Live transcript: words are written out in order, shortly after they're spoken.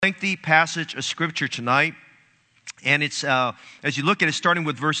Lengthy passage of Scripture tonight, and it's as you look at it, starting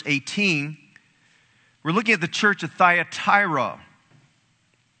with verse 18, we're looking at the church of Thyatira.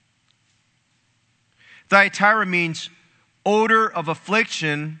 Thyatira means odor of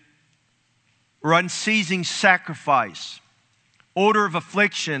affliction or unceasing sacrifice. Odor of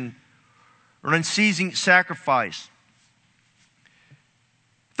affliction or unceasing sacrifice.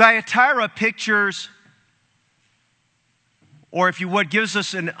 Thyatira pictures, or if you would, gives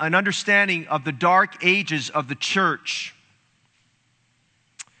us an understanding of the dark ages of the church.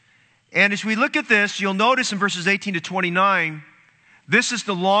 And as we look at this, you'll notice in verses 18 to 29, this is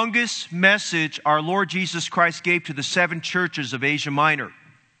the longest message our Lord Jesus Christ gave to the 7 churches of Asia Minor.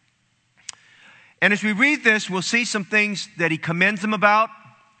 And as we read this, we'll see some things that he commends them about,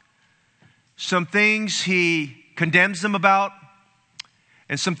 some things he condemns them about,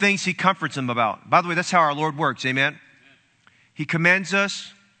 and some things he comforts them about. By the way, that's how our Lord works, amen? He commends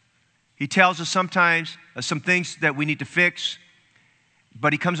us. He tells us sometimes some things that we need to fix,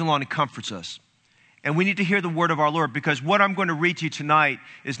 but he comes along and comforts us. And we need to hear the word of our Lord, because what I'm going to read to you tonight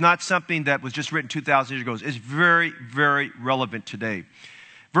is not something that was just written 2,000 years ago. It's very, very relevant today.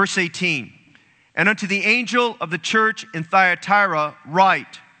 Verse 18, "And unto the angel of the church in Thyatira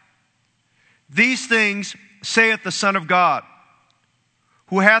write, These things saith the Son of God,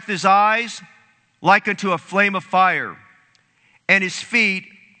 who hath his eyes like unto a flame of fire, and his feet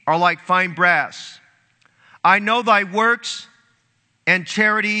are like fine brass. I know thy works, and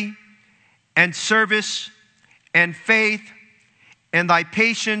charity, and service, and faith, and thy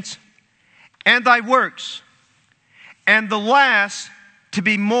patience, and thy works, and the last to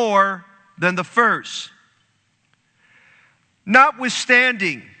be more than the first.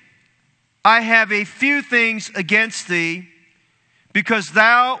 Notwithstanding, I have a few things against thee, because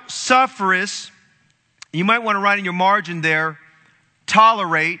thou sufferest," you might want to write in your margin there,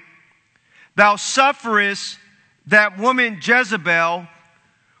 "tolerate, thou sufferest that woman Jezebel,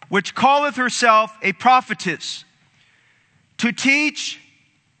 which calleth herself a prophetess, to teach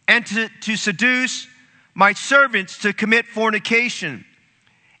and to seduce my servants to commit fornication,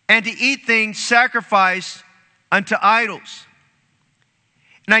 and to eat things sacrificed unto idols.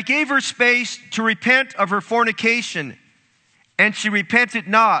 And I gave her space to repent of her fornication, and she repented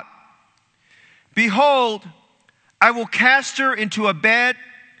not. Behold, I will cast her into a bed,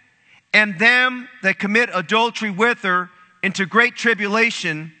 and them that commit adultery with her into great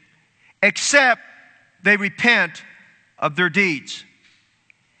tribulation, except they repent of their deeds.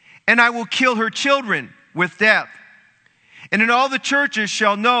 And I will kill her children with death. And in all the churches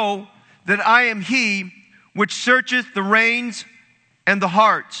shall know that I am he which searcheth the reins and the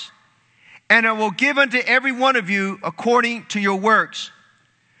hearts. And I will give unto every one of you according to your works.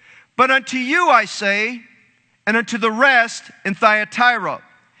 But unto you I say, and unto the rest in Thyatira,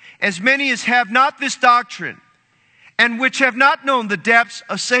 as many as have not this doctrine, and which have not known the depths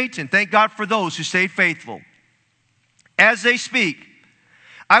of Satan," thank God for those who stay faithful, "as they speak,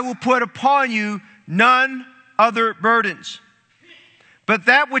 I will put upon you none other burdens, but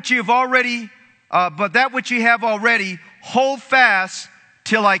that which you have already, hold fast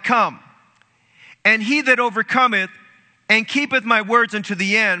till I come. And he that overcometh and keepeth my words unto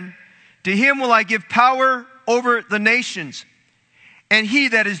the end, to him will I give power over the nations. And he,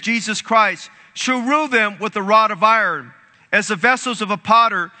 that is Jesus Christ, shall rule them with a rod of iron. As the vessels of a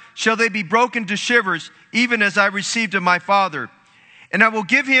potter shall they be broken to shivers, even as I received of my Father. And I will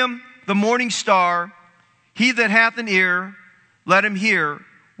give him the morning star. He that hath an ear, let him hear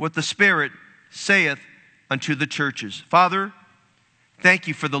what the Spirit saith unto the churches." Father, thank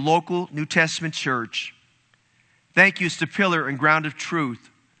you for the local New Testament church. Thank you, it's the pillar and ground of truth.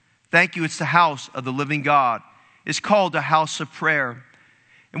 Thank you, it's the house of the living God. It's called a house of prayer.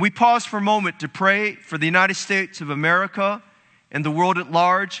 And we pause for a moment to pray for the United States of America and the world at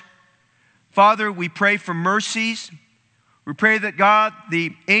large. Father, we pray for mercies. We pray that God,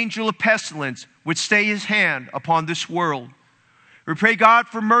 the angel of pestilence, would stay his hand upon this world. We pray, God,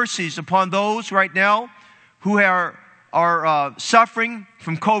 for mercies upon those right now who are suffering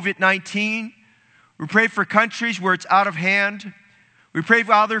from COVID-19. We pray for countries where it's out of hand. We pray,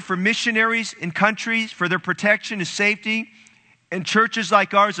 Father, for missionaries in countries, for their protection and safety, and churches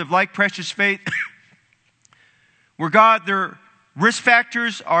like ours of like precious faith, where, God, their risk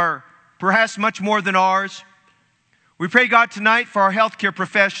factors are perhaps much more than ours. We pray, God, tonight for our healthcare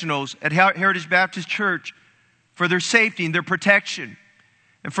professionals at Heritage Baptist Church, for their safety and their protection,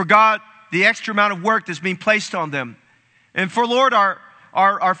 and for, God, the extra amount of work that's being placed on them. And for, Lord,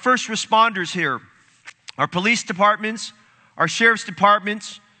 our first responders here, our police departments, our sheriff's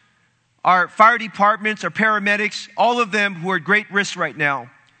departments, our fire departments, our paramedics, all of them who are at great risk right now.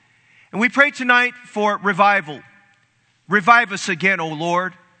 And we pray tonight for revival. Revive us again, O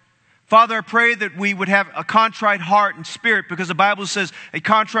Lord. Father, I pray that we would have a contrite heart and spirit, because the Bible says a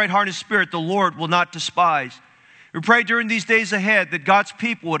contrite heart and spirit the Lord will not despise. We pray during these days ahead that God's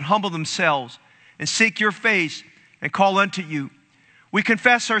people would humble themselves and seek your face and call unto you. We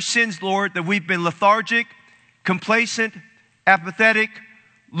confess our sins, Lord, that we've been lethargic, complacent, apathetic,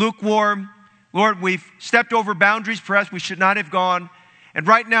 lukewarm. Lord, we've stepped over boundaries perhaps we should not have gone. And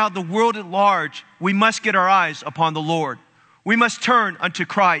right now, the world at large, we must get our eyes upon the Lord. We must turn unto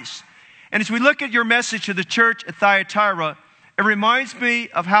Christ. And as we look at your message to the church at Thyatira, it reminds me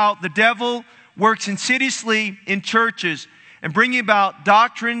of how the devil works insidiously in churches and bringing about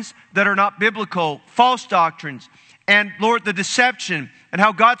doctrines that are not biblical, false doctrines. And Lord, the deception and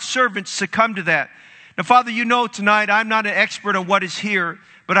how God's servants succumb to that. Now, Father, you know tonight I'm not an expert on what is here,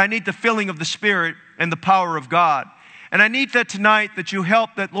 but I need the filling of the Spirit and the power of God. And I need that tonight, that you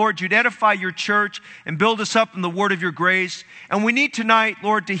help, that, Lord, you'd edify your church and build us up in the word of your grace. And we need tonight,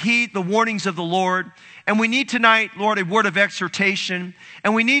 Lord, to heed the warnings of the Lord. And we need tonight, Lord, a word of exhortation.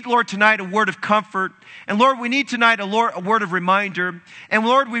 And we need, Lord, tonight a word of comfort. And Lord, we need tonight a word of reminder. And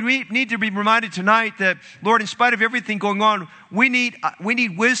Lord, we need to be reminded tonight that, Lord, in spite of everything going on, we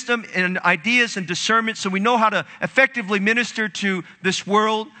need wisdom and ideas and discernment so we know how to effectively minister to this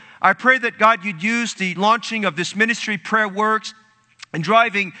world. I pray that, God, you'd use the launching of this ministry, Prayer Works, and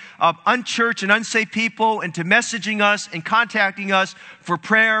driving unchurched and unsaved people into messaging us and contacting us for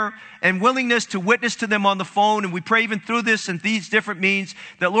prayer and willingness to witness to them on the phone. And we pray even through this and these different means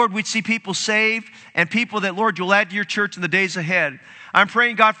that, Lord, we'd see people saved and people that, Lord, you'll add to your church in the days ahead. I'm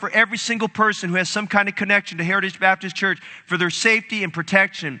praying, God, for every single person who has some kind of connection to Heritage Baptist Church, for their safety and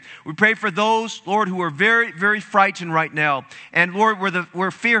protection. We pray for those, Lord, who are very, very frightened right now. And Lord,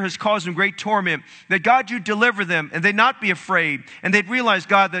 where fear has caused them great torment, that God, you deliver them and they not be afraid. And they'd realize,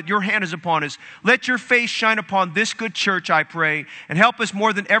 God, that your hand is upon us. Let your face shine upon this good church, I pray, and help us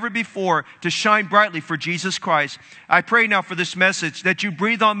more than ever before to shine brightly for Jesus Christ. I pray now for this message that you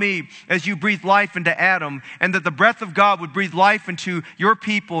breathe on me as you breathe life into Adam, and that the breath of God would breathe life into your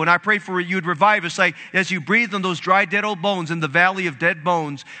people. And I pray for you'd revive us like as you breathe on those dry, dead old bones in the valley of dead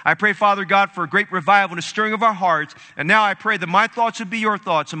bones. I pray, Father God, for a great revival and a stirring of our hearts. And now I pray that my thoughts would be your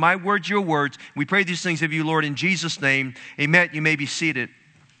thoughts and my words your words. We pray these things of you, Lord, in Jesus' name. Amen. You may be seated.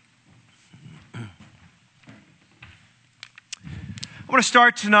 I want to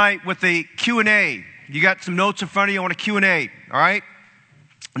start tonight with a Q&A. You got some notes in front of you. I want a Q&A, all right?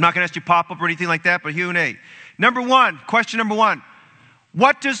 I'm not going to ask you pop up or anything like that, but Q&A. Question number one.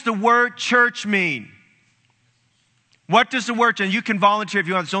 What does the word church mean? What does the word, and you can volunteer if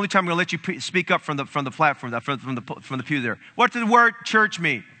you want. It's the only time I'm going to let you speak up from the platform, from the pew there. What does the word church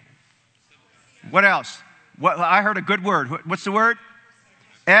mean? What else? I heard a good word. What's the word?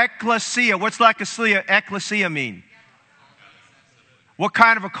 Ecclesia. What's ecclesia mean? What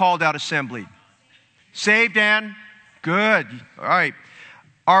kind of a called out assembly? Saved and good. All right.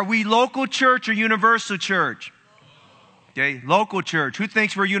 Are we local church or universal church? Okay, local church. Who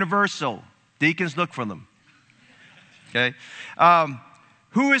thinks we're universal? Deacons, look for them. Okay.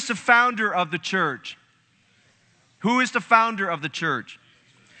 Who is the founder of the church? Who is the founder of the church?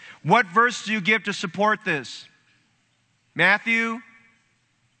 What verse do you give to support this? Matthew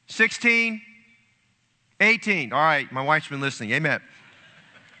 16, 18. All right, my wife's been listening. Amen.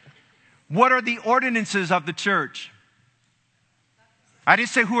 What are the ordinances of the church? I didn't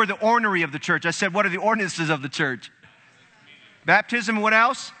say who are the ornery of the church. I said what are the ordinances of the church? Baptism, what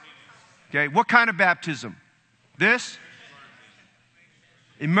else? Okay, what kind of baptism? This?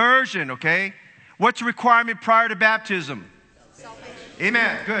 Immersion, okay. What's the requirement prior to baptism? Salvation.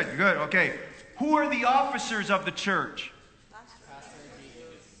 Amen, good, okay. Who are the officers of the church?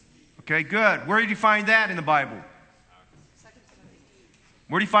 Okay, good. Where do you find that in the Bible?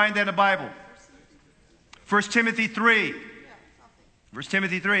 Where do you find that in the Bible? 1 Timothy 3. 1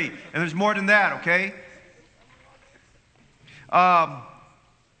 Timothy 3. And there's more than that, okay?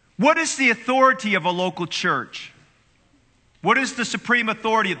 What is the authority of a local church? What is the supreme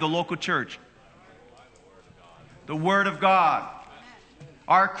authority of the local church? The Word of God.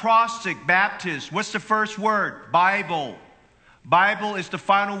 Our acrostic, Baptist, what's the first word? Bible. Bible is the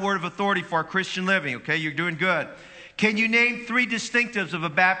final word of authority for our Christian living, okay? You're doing good. Can you name 3 distinctives of a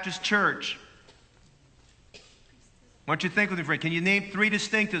Baptist church? Why don't you think with me, friend? Can you name 3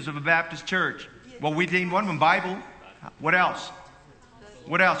 distinctives of a Baptist church? Well, we named one of them, Bible. What else?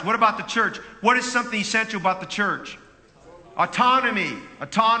 What else? What about the church? What is something essential about the church? Autonomy.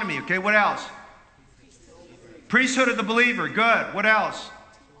 Autonomy, okay? What else? Priesthood of the believer. Good. What else?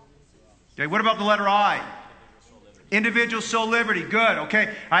 Okay, what about the letter I? Individual soul liberty. Good.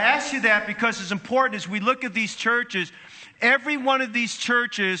 Okay. I ask you that because it's important as we look at these churches. Every one of these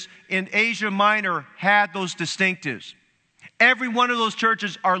churches in Asia Minor had those distinctives. Every one of those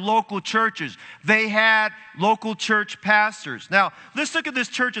churches are local churches. They had local church pastors. Now, let's look at this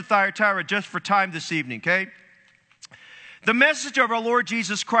church at Thyatira just for time this evening, okay? The message of our Lord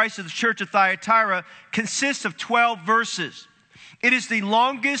Jesus Christ to the church at Thyatira consists of 12 verses. It is the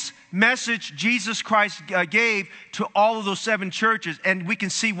longest message Jesus Christ gave to all of those 7 churches, and we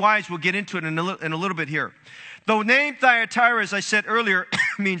can see why as we'll get into it in a little bit here. The name Thyatira, as I said earlier,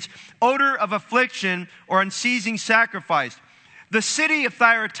 means odor of affliction or unceasing sacrifice. The city of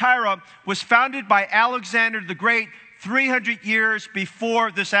Thyatira was founded by Alexander the Great 300 years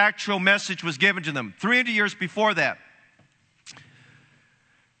before this actual message was given to them. 300 years before that.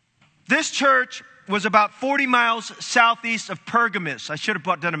 This church was about 40 miles southeast of Pergamus. I should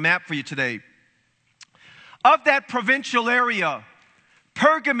have done a map for you today. Of that provincial area,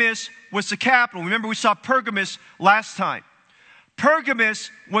 Pergamus was the capital. Remember, we saw Pergamus last time. Pergamus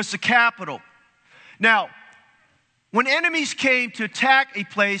was the capital. Now, when enemies came to attack a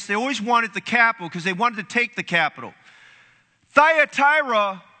place, they always wanted the capital because they wanted to take the capital.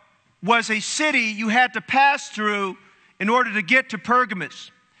 Thyatira was a city you had to pass through in order to get to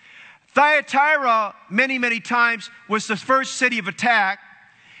Pergamus. Thyatira, many, many times, was the first city of attack.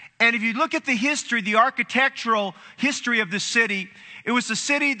 And if you look at the history, the architectural history of this city, it was a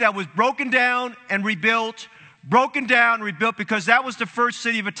city that was broken down and rebuilt, because that was the first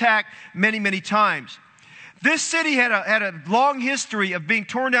city of attack many, many times. This city had a long history of being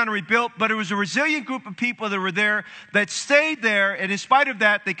torn down and rebuilt, but it was a resilient group of people that were there that stayed there, and in spite of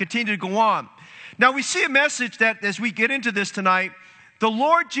that, they continued to go on. Now, we see a message that, as we get into this tonight, the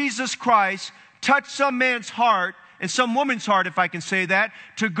Lord Jesus Christ touched some man's heart, and some woman's heart, if I can say that,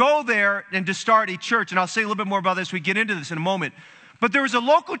 to go there and to start a church. And I'll say a little bit more about this as we get into this in a moment. But there was a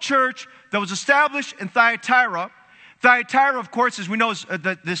local church that was established in Thyatira. Thyatira, of course, as we know,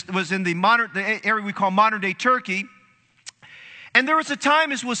 this was in the area we call modern-day Turkey. And there was a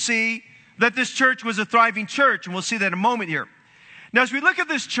time, as we'll see, that this church was a thriving church. And we'll see that in a moment here. Now, as we look at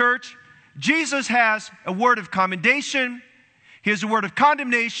this church, Jesus has a word of commendation. He has a word of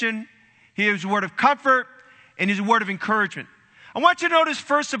condemnation. He has a word of comfort. And he has a word of encouragement. I want you to notice,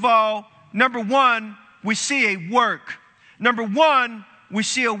 first of all, number one, we see a work. Number one, we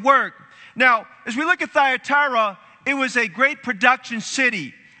see a work. Now, as we look at Thyatira, it was a great production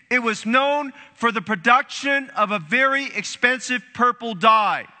city. It was known for the production of a very expensive purple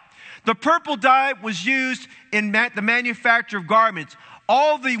dye. The purple dye was used in the manufacture of garments.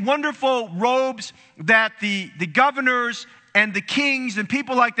 All the wonderful robes that the governors and the kings and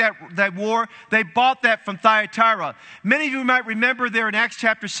people like that wore, they bought that from Thyatira. Many of you might remember there in Acts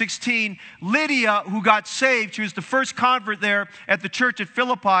chapter 16, Lydia, who got saved, she was the first convert there at the church at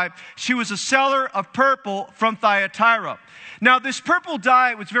Philippi. She was a seller of purple from Thyatira. Now, this purple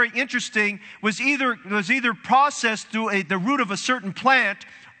dye, was very interesting, was either processed through the root of a certain plant,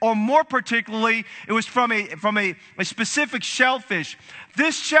 or more particularly, it was from a specific shellfish.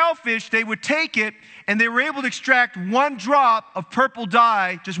 This shellfish, they would take it, and they were able to extract 1 drop of purple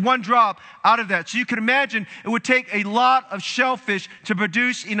dye, just 1 drop out of that. So you can imagine it would take a lot of shellfish to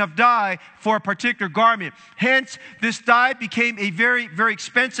produce enough dye for a particular garment. Hence, this dye became a very, very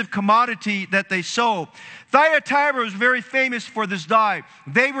expensive commodity that they sold. Thyatira was very famous for this dye.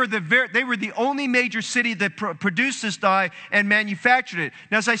 They were the only major city that produced this dye and manufactured it.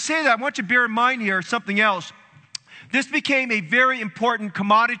 Now, as I say that, I want you to bear in mind here something else. This became a very important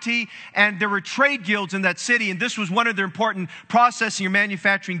commodity, and there were trade guilds in that city, and this was one of their important processing or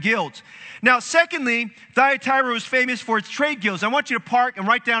manufacturing guilds. Now, secondly, Thyatira was famous for its trade guilds. I want you to park and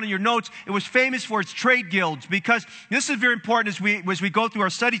write down in your notes, it was famous for its trade guilds, because this is very important as we go through our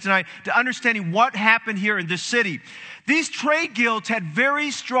study tonight to understanding what happened here in this city. These trade guilds had very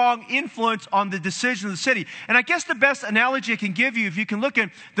strong influence on the decision of the city. And I guess the best analogy I can give you, if you can look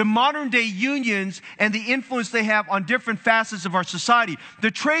at the modern day unions and the influence they have on different facets of our society. The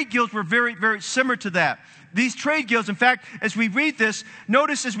trade guilds were very, very similar to that. These trade guilds, in fact, as we read this,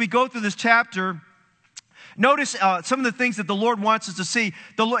 notice as we go through this chapter, notice some of the things that the Lord wants us to see.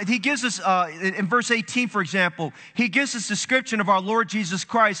 He gives us, in verse 18, for example, he gives us description of our Lord Jesus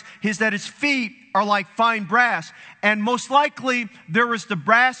Christ, that his feet are like fine brass. And most likely, there was the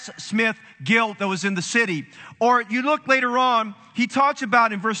brass smith guild that was in the city. Or you look later on, he talks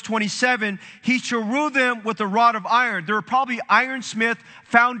about in verse 27, he shall rule them with a rod of iron. There were probably ironsmith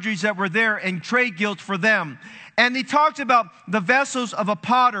foundries that were there and trade guilds for them. And he talks about the vessels of a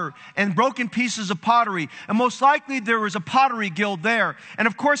potter and broken pieces of pottery. And most likely there was a pottery guild there. And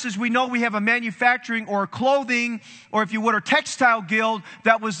of course, as we know, we have a manufacturing or clothing, or if you would, a textile guild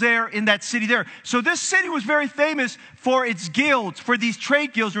that was there in that city there. So this city was very famous for its guilds, for these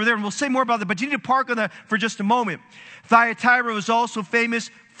trade guilds were there. And we'll say more about that, but you need to park on that for just a moment. Thyatira was also famous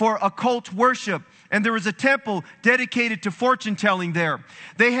for occult worship. And there was a temple dedicated to fortune telling there.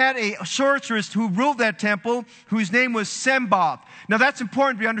 They had a sorceress who ruled that temple, whose name was Semboth. Now that's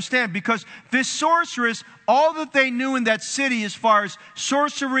important to understand, because this sorceress, all that they knew in that city as far as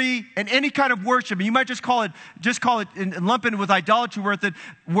sorcery and any kind of worship, and you might just call it and lump it with idolatry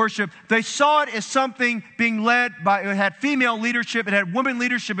worship, they saw it as something being led by, it had female leadership, it had woman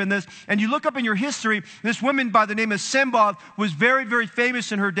leadership in this. And you look up in your history, this woman by the name of Semboth was very, very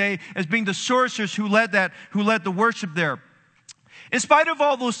famous in her day as being the sorceress who led the worship there. In spite of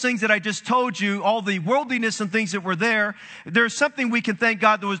all those things that I just told you, all the worldliness and things that were there, there's something we can thank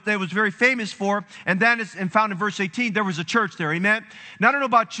God that was very famous for, and that is found in verse 18. There was a church there, amen? Now, I don't know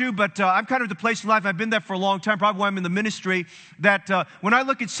about you, but I'm kind of at the place in life, I've been there for a long time, probably why I'm in the ministry, that when I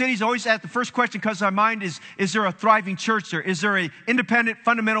look at cities, I always ask the first question comes to my mind is there a thriving church there? Is there an independent,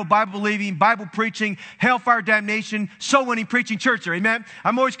 fundamental, Bible-believing, Bible-preaching, hellfire damnation, soul-winning preaching church there, amen?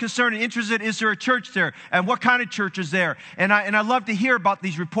 I'm always concerned and interested, is there a church there? And what kind of church is there? And I love to hear about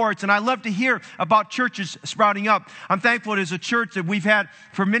these reports, and I love to hear about churches sprouting up. I'm thankful it is a church that we've had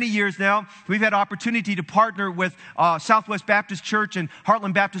for many years now. We've had opportunity to partner with Southwest Baptist Church and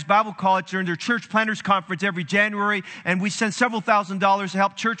Heartland Baptist Bible College during their church planners conference every January, and we send several $1,000s to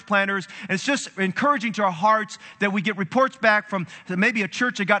help church planners. And it's just encouraging to our hearts that we get reports back from maybe a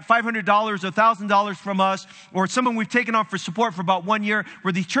church that got $500 or $1,000 from us, or someone we've taken on for support for about 1 year,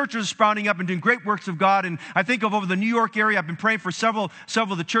 where these churches are sprouting up and doing great works of God. And I think of over the New York area, I've been praying for several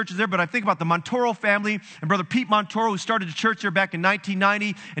of the churches there, but I think about the Montoro family and Brother Pete Montoro, who started a church there back in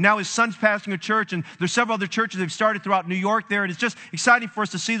 1990, and now his son's pastoring a church, and there's several other churches they've started throughout New York there, and it's just exciting for us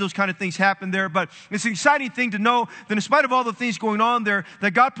to see those kind of things happen there. But it's an exciting thing to know that in spite of all the things going on there,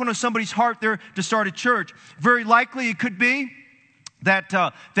 that God put on somebody's heart there to start a church. Very likely it could be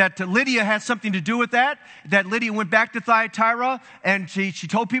that Lydia had something to do with that Lydia went back to Thyatira and she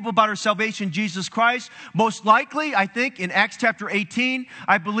told people about her salvation in Jesus Christ. Most likely, I think, in Acts chapter 18,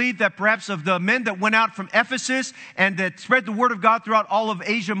 I believe that perhaps of the men that went out from Ephesus and that spread the word of God throughout all of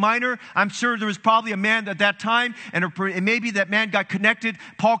Asia Minor, I'm sure there was probably a man at that time, and maybe that man got connected.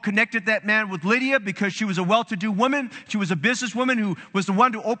 Paul connected that man with Lydia because she was a well-to-do woman. She was a businesswoman who was the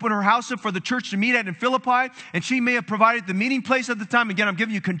one to open her house up for the church to meet at in Philippi, and she may have provided the meeting place at the time. Again, I'm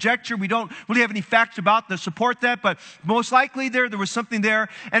giving you conjecture. We don't really have any facts about to support that, but most likely there was something there.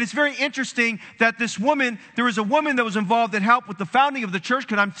 And it's very interesting that there was a woman that was involved that helped with the founding of the church,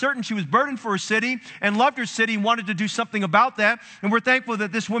 because I'm certain she was burdened for her city and loved her city and wanted to do something about that. And we're thankful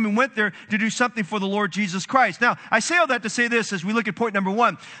that this woman went there to do something for the Lord Jesus Christ. Now, I say all that to say this as we look at point number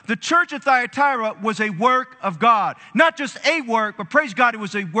 1. The church at Thyatira was a work of God. Not just a work, but praise God, it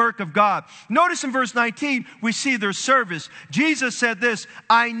was a work of God. Notice in verse 19, we see their service. Jesus said this,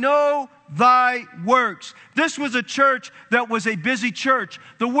 I know thy works. This was a church that was a busy church.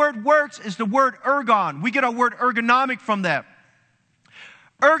 The word works is the word ergon. We get our word ergonomic from that.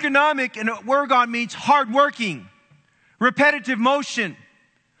 Ergonomic and ergon means hardworking, repetitive motion,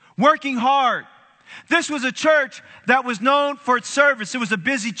 working hard. This was a church that was known for its service. It was a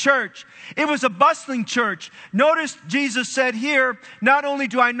busy church. It was a bustling church. Notice Jesus said here, not only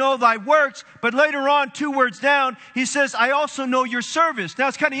do I know thy works, but later on, 2 words down, he says, I also know your service. Now,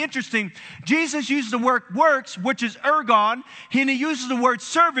 it's kind of interesting. Jesus uses the word works, which is ergon, and he uses the word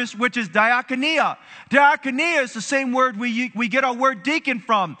service, which is diakonia. Diakonia is the same word we get our word deacon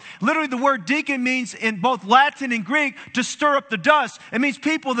from. Literally, the word deacon means in both Latin and Greek to stir up the dust. It means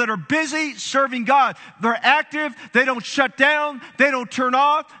people that are busy serving God. They're active. They don't shut down. They don't turn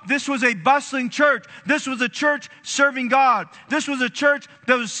off. This was a bustling church. This was a church serving God. This was a church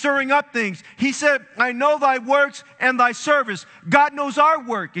that was stirring up things. He said, I know thy works and thy service. God knows our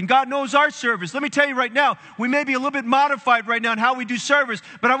work and God knows our service. Let me tell you right now, we may be a little bit modified right now in how we do service,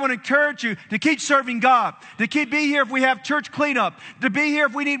 but I want to encourage you to keep serving God, to be here if we have church cleanup, to be here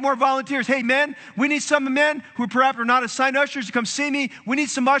if we need more volunteers. Hey, men, we need some men who perhaps are not assigned ushers to come see me. We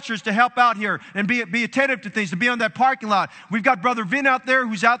need some ushers to help out here and be attentive to things, to be on that parking lot. We've got Brother Vin out there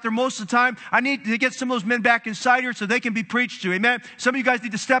who's out there most of the time. I need to get some of those men back inside here so they can be preached to. Amen. Some of you guys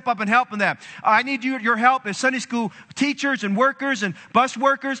need to step up and help in that. I need your help as Sunday school teachers and workers and bus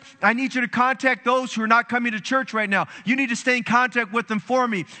workers. I need you to contact those who are not coming to church right now. You need to stay in contact with them for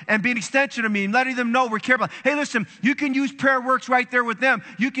me and be an extension of me and letting them know we're careful. Hey, listen, you can use Prayer Works right there with them.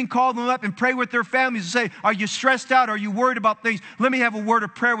 You can call them up and pray with their families and say, are you stressed out? Are you worried about things? Let me have a word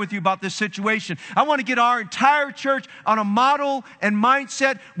of prayer with you about this situation. I want to get our entire church on a model and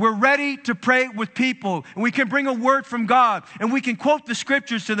mindset. We're ready to pray with people. And we can bring a word from God. And we can quote the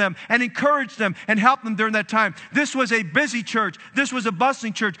scriptures to them and encourage them and help them during that time. This was a busy church. This was a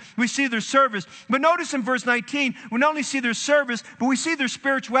bustling church. We see their service. But notice in verse 19, we not only see their service, but we see their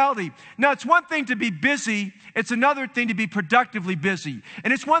spirituality. Now, it's one thing to be busy. It's another thing to be productively busy.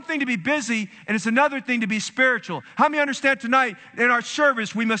 And it's one thing to be busy, and it's another thing to be spiritual. How many understand tonight, in our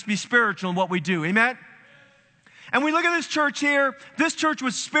service, we must be spiritual in what we do? Amen? And we look at this church here. This church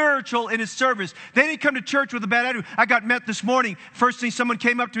was spiritual in its service. They didn't come to church with a bad attitude. I got met this morning. First thing someone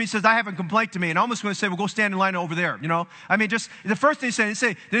came up to me and says, I have a complaint to me. And I almost want to say, well, go stand in line over there, you know. I mean, just the first thing they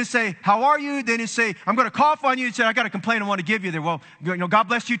didn't say, how are you? They didn't say, I'm going to cough on you. They said, I got a complaint I want to give you there. Well, you know, God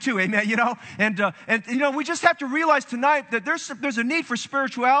bless you too, amen, you know. And you know, we just have to realize tonight that there's a need for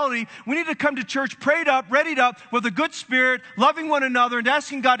spirituality. We need to come to church prayed up, readied up, with a good spirit, loving one another, and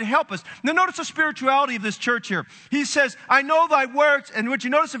asking God to help us. Now, notice the spirituality of this church here. He says, I know thy works. And would you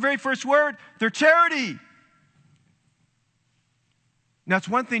notice the very first word? They're charity. Now, it's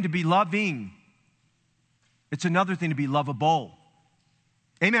one thing to be loving. It's another thing to be lovable.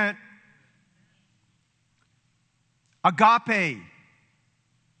 Amen. Agape.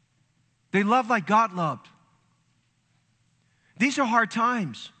 They love like God loved. These are hard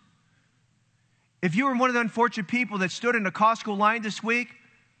times. If you were one of the unfortunate people that stood in a Costco line this week,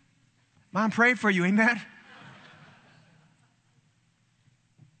 I'm praying for you. Amen.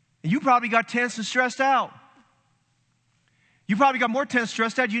 And you probably got tense and stressed out. You probably got more tense and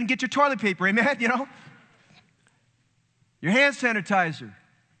stressed out. You didn't get your toilet paper, amen, you know. Your hand sanitizer.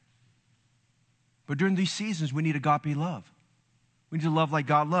 But during these seasons, we need agape love. We need to love like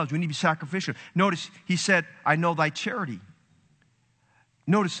God loves. We need to be sacrificial. Notice, he said, I know thy charity.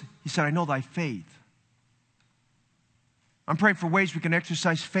 Notice, he said, I know thy faith. I'm praying for ways we can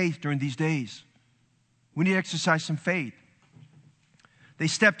exercise faith during these days. We need to exercise some faith. They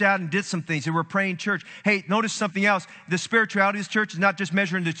stepped out and did some things. They were a praying church. Hey, notice something else. The spirituality of this church is not just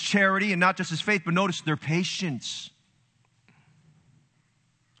measuring its charity and not just its faith, but notice their patience.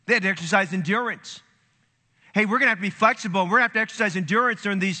 They had to exercise endurance. Hey, we're going to have to be flexible. We're going to have to exercise endurance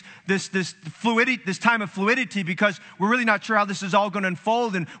during this time of fluidity, because we're really not sure how this is all going to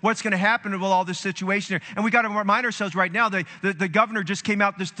unfold and what's going to happen with all this situation here. And we got to remind ourselves right now, the governor just came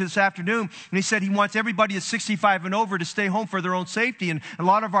out this afternoon, and he said he wants everybody at 65 and over to stay home for their own safety. And a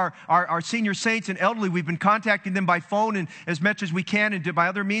lot of our senior saints and elderly, we've been contacting them by phone and as much as we can, and by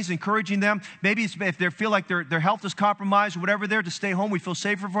other means encouraging them. Maybe if they feel like their health is compromised or whatever, there to stay home. We feel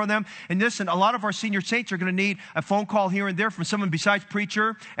safer for them. And listen, a lot of our senior saints are going to need a phone call here and there from someone besides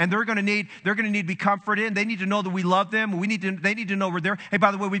preacher, and they're going to need to be comforted, and they need to know that we love them. They need to know we're there. Hey,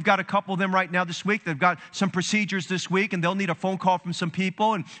 by the way, we've got a couple of them right now this week. They've got some procedures this week, and they'll need a phone call from some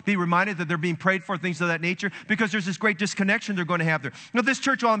people and be reminded that they're being prayed for, things of that nature, because there's this great disconnection they're going to have there. Now, this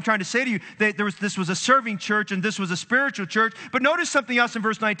church, all I'm trying to say to you, this was a serving church and this was a spiritual church. But notice something else in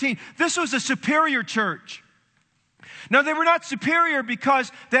verse 19. This was a superior church. Now, they were not superior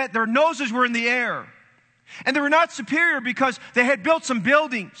because their noses were in the air. And they were not superior because they had built some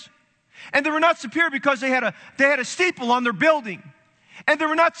buildings. And they were not superior because they had a steeple on their building. And they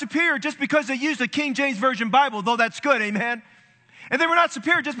were not superior just because they used a King James Version Bible, though that's good, amen. And they were not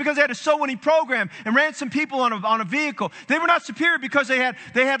superior just because they had a soul winning program and ran some people on a vehicle. They were not superior because they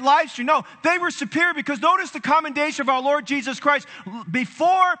had live stream. No, they were superior because notice the commendation of our Lord Jesus Christ.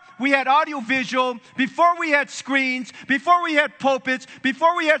 Before we had audio visual, before we had screens, before we had pulpits,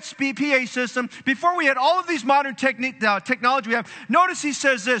 before we had PA system, before we had all of these modern technology we have, notice he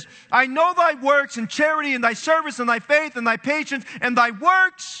says this, I know thy works and charity and thy service and thy faith and thy patience and thy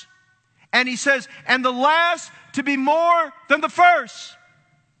works. And he says, and the last to be more than the first.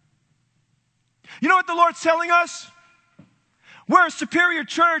 You know what the Lord's telling us? We're a superior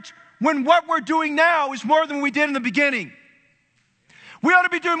church when what we're doing now is more than we did in the beginning. We ought to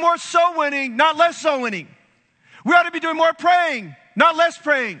be doing more soul winning, not less soul winning. We ought to be doing more praying, not less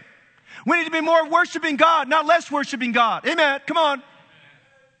praying. We need to be more worshiping God, not less worshiping God. Amen. Come on.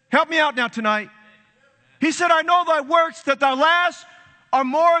 Help me out now tonight. He said, I know thy works, that thy last are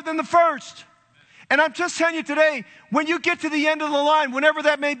more than the first. And I'm just telling you today, when you get to the end of the line, whenever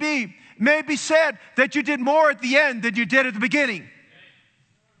that may be, may be said that you did more at the end than you did at the beginning.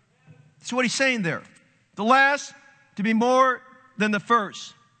 That's what he's saying there. The last to be more than the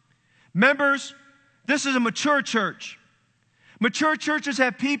first. Members, this is a mature church. Mature churches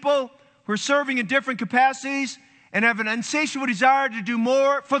have people who are serving in different capacities and have an insatiable desire to do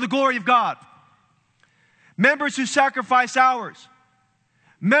more for the glory of God. Members who sacrifice hours.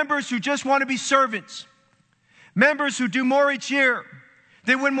 Members who just want to be servants. Members who do more each year.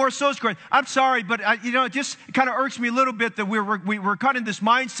 They win more souls. I'm sorry, but it just kind of irks me a little bit that we're kind of in this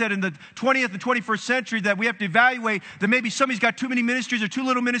mindset in the 20th and 21st century that we have to evaluate that maybe somebody's got too many ministries or too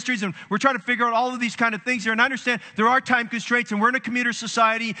little ministries, and we're trying to figure out all of these kind of things here. And I understand there are time constraints, and we're in a commuter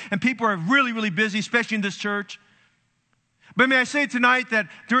society, and people are really, really busy, especially in this church. But may I say tonight that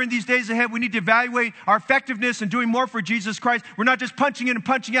during these days ahead, we need to evaluate our effectiveness in doing more for Jesus Christ. We're not just punching in and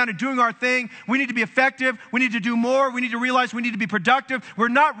punching out and doing our thing. We need to be effective. We need to do more. We need to realize we need to be productive. We're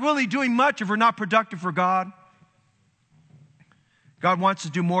not really doing much if we're not productive for God. God wants to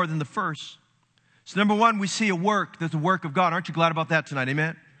do more than the first. So number one, we see a work. There's a work of God. Aren't you glad about that tonight?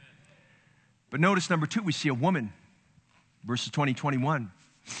 Amen? But notice number two, we see a woman. Verses 20, 21.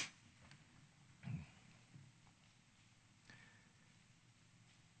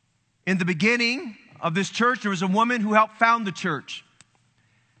 In the beginning of this church, there was a woman who helped found the church.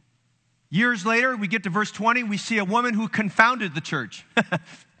 Years later, we get to verse 20, we see a woman who confounded the church.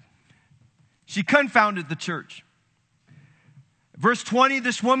 She confounded the church. Verse 20,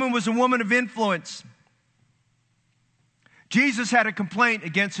 this woman was a woman of influence. Jesus had a complaint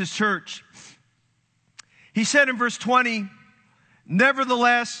against his church. He said in verse 20,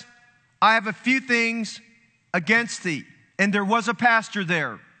 nevertheless, I have a few things against thee. And there was a pastor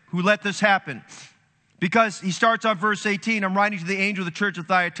there who let this happen. Because he starts on verse 18, I'm writing to the angel of the church of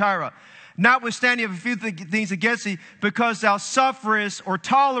Thyatira. Notwithstanding, I have a few things against thee, because thou sufferest or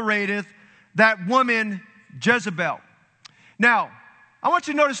tolerateth that woman Jezebel. Now, I want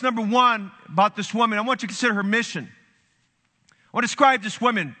you to notice number one about this woman. I want you to consider her mission. I want to describe this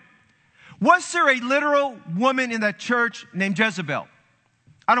woman. Was there a literal woman in that church named Jezebel?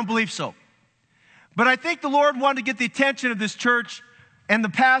 I don't believe so. But I think the Lord wanted to get the attention of this church and the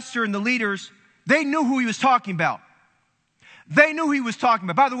pastor and the leaders. They knew who he was talking about. They knew who he was talking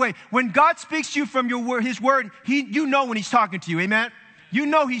about. By the way, when God speaks to you from his word, you know when he's talking to you. Amen? You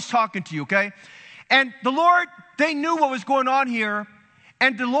know he's talking to you, okay? And the Lord, they knew what was going on here.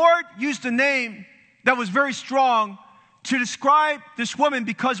 And the Lord used a name that was very strong to describe this woman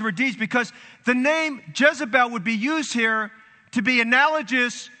because of her deeds. Because the name Jezebel would be used here to be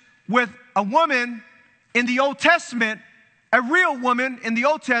analogous with a woman in the Old Testament, a real woman in the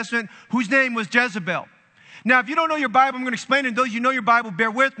Old Testament whose name was Jezebel. Now, if you don't know your Bible, I'm going to explain it. And those of you who know your Bible, bear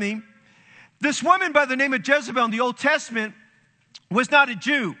with me. This woman by the name of Jezebel in the Old Testament was not a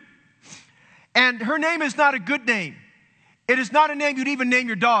Jew. And her name is not a good name. It is not a name you'd even name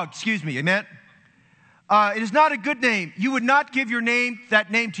your dog. Excuse me, amen? It is not a good name. You would not give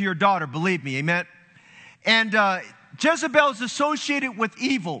that name to your daughter, believe me, amen? And Jezebel is associated with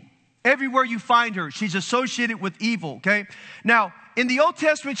evil. Everywhere you find her, she's associated with evil, okay? Now, in the Old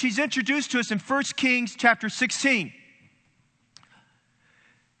Testament, she's introduced to us in 1 Kings chapter 16.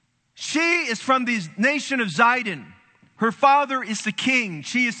 She is from the nation of Zidon. Her father is the king.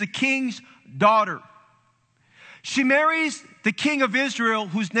 She is the king's daughter. She marries the king of Israel,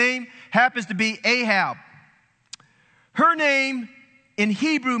 whose name happens to be Ahab. Her name in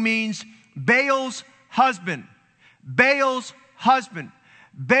Hebrew means Baal's husband. Baal's husband.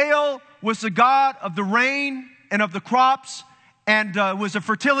 Baal was the god of the rain and of the crops, and was a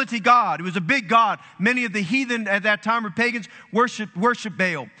fertility god. It was a big god. Many of the heathen at that time, or pagans, worship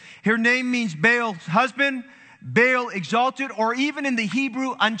Baal. Her name means Baal's husband, Baal exalted, or even in the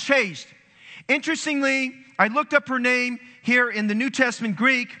Hebrew, unchaste. Interestingly, I looked up her name here in the New Testament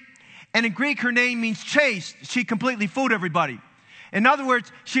Greek, and in Greek her name means chaste. She completely fooled everybody. In other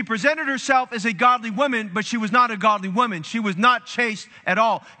words, she presented herself as a godly woman, but she was not a godly woman. She was not chaste at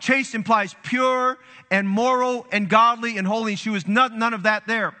all. Chaste implies pure and moral and godly and holy. She was none of that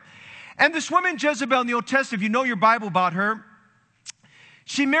there. And this woman Jezebel in the Old Testament, if you know your Bible about her,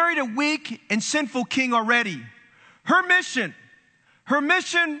 she married a weak and sinful king already. Her mission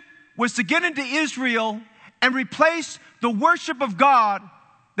was to get into Israel and replace the worship of God,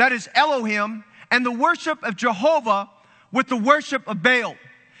 that is Elohim, and the worship of Jehovah with the worship of Baal.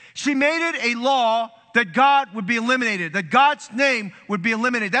 She made it a law that God would be eliminated, that God's name would be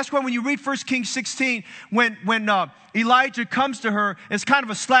eliminated. That's why when you read 1 Kings 16, when Elijah comes to her, it's kind of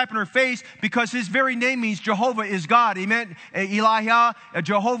a slap in her face because his very name means Jehovah is God. He meant Elijah,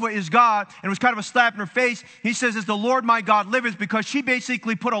 Jehovah is God. And it was kind of a slap in her face. He says, as the Lord my God liveth, because she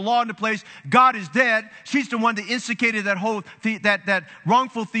basically put a law into place. God is dead. She's the one that instigated that whole, that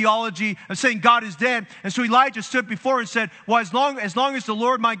wrongful theology of saying God is dead. And so Elijah stood before her and said, well, as long as the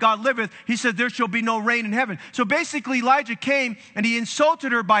Lord my God liveth, he said, there shall be no rain in heaven. So basically Elijah came and he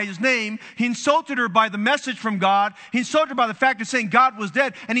insulted her by his name. He insulted her by the message from God. He insulted her by the fact of saying God was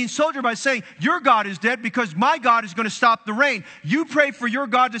dead. And he insulted her by saying, your God is dead because my God is going to stop the rain. You pray for your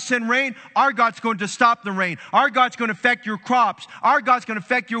God to send rain. Our God's going to stop the rain. Our God's going to affect your crops. Our God's going to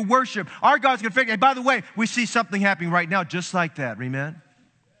affect your worship. Our God's going to affect, and by the way, we see something happening right now just like that. Amen?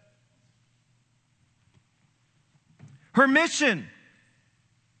 Her mission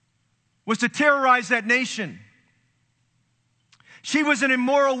was to terrorize that nation. She was an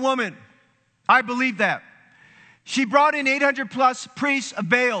immoral woman. I believe that. She brought in 800 plus priests of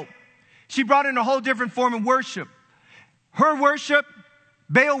Baal. She brought in a whole different form of worship. Her worship,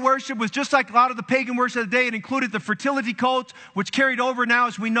 Baal worship, was just like a lot of the pagan worship of the day. It included the fertility cults, which carried over now,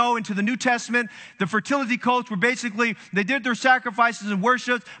 as we know, into the New Testament. The fertility cults were basically, they did their sacrifices and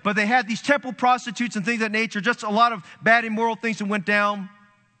worships, but they had these temple prostitutes and things of that nature, just a lot of bad immoral things that went down.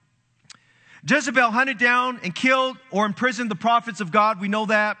 Jezebel hunted down and killed or imprisoned the prophets of God. We know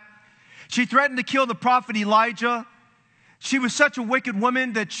that. She threatened to kill the prophet Elijah. She was such a wicked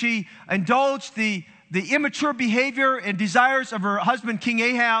woman that she indulged the immature behavior and desires of her husband, King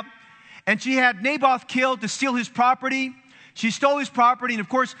Ahab. And she had Naboth killed to steal his property. She stole his property. And of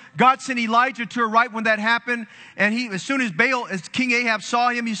course, God sent Elijah to her right when that happened. And as soon as King Ahab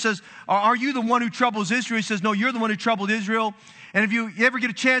saw him, he says, are you the one who troubles Israel? He says, no, you're the one who troubled Israel. And if you ever get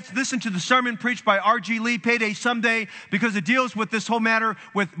a chance, listen to the sermon preached by R.G. Lee, Payday Someday, because it deals with this whole matter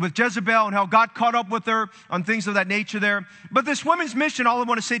with Jezebel and how God caught up with her on things of that nature there. But this woman's mission, all I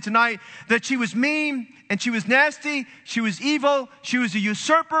want to say tonight, that she was mean and she was nasty, she was evil, she was a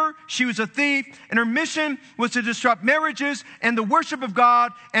usurper, she was a thief, and her mission was to disrupt marriages and the worship of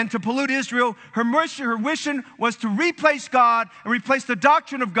God and to pollute Israel. Her mission was to replace God and replace the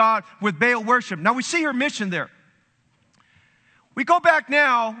doctrine of God with Baal worship. Now we see her mission there. We go back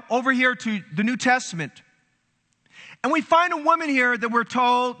now over here to the New Testament. And we find a woman here that we're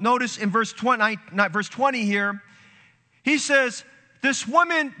told, notice in verse 20 here, he says, this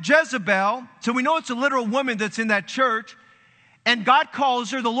woman Jezebel, so we know it's a literal woman that's in that church, and God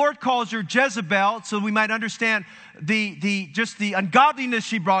calls her, the Lord calls her Jezebel, so we might understand just the ungodliness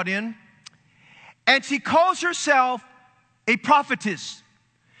she brought in. And she calls herself a prophetess.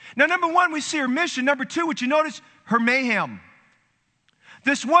 Now, number one, we see her mission. Number two, would you notice her mayhem?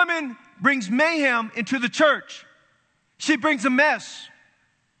 This woman brings mayhem into the church. She brings a mess.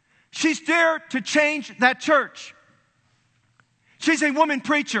 She's there to change that church. She's a woman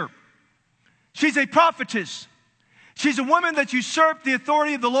preacher. She's a prophetess. She's a woman that usurped the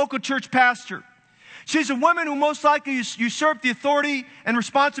authority of the local church pastor. She's a woman who most likely usurped the authority and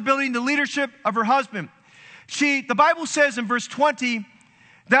responsibility and the leadership of her husband. The Bible says in verse 20,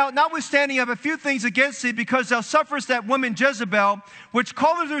 thou, notwithstanding, have a few things against thee, because thou sufferest that woman Jezebel, which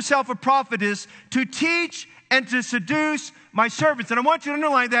calleth herself a prophetess, to teach and to seduce my servants. And I want you to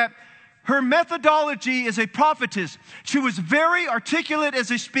underline that her methodology is a prophetess. She was very articulate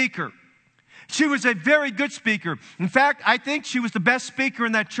as a speaker. She was a very good speaker. In fact, I think she was the best speaker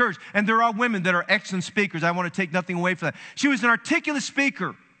in that church. And there are women that are excellent speakers. I want to take nothing away from that. She was an articulate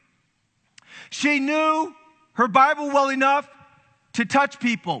speaker. She knew her Bible well enough to touch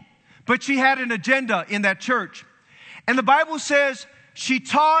people, but she had an agenda in that church. And the Bible says she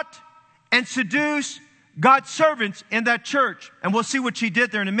taught and seduced God's servants in that church. And we'll see what she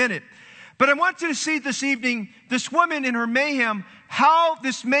did there in a minute. But I want you to see this evening, this woman in her mayhem, how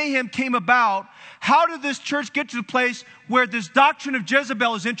this mayhem came about. How did this church get to the place where this doctrine of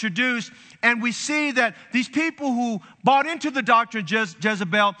Jezebel is introduced? And we see that these people who bought into the doctrine of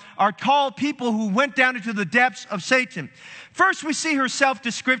Jezebel are called people who went down into the depths of Satan. First, we see her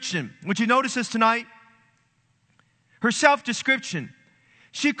self-description. Would you notice this tonight? Her self-description.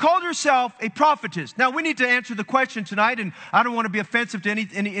 She called herself a prophetess. Now, we need to answer the question tonight, and I don't want to be offensive to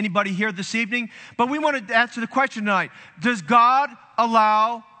anybody here this evening, but we want to answer the question tonight. Does God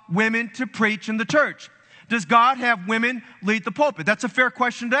allow women to preach in the church? Does God have women lead the pulpit? That's a fair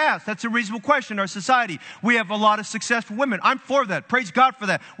question to ask. That's a reasonable question in our society. We have a lot of successful women. I'm for that. Praise God for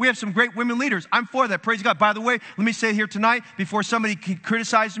that. We have some great women leaders. I'm for that. Praise God. By the way, let me say here tonight, before somebody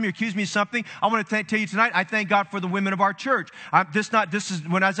criticizes me or accuses me of something, I want to tell you tonight, I thank God for the women of our church.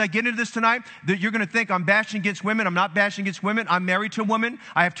 As I get into this tonight, that you're going to think I'm bashing against women. I'm not bashing against women. I'm married to a woman.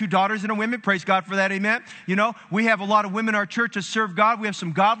 I have 2 daughters and a woman. Praise God for that. Amen. You know, we have a lot of women in our church that serve God. We have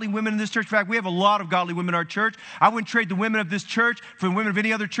some godly women in this church. In fact, we have a lot of godly women in our church. I wouldn't trade the women of this church for the women of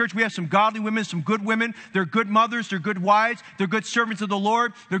any other church. We have some godly women, some good women. They're good mothers. They're good wives. They're good servants of the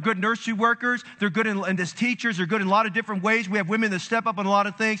Lord. They're good nursery workers. They're good as teachers. They're good in a lot of different ways. We have women that step up in a lot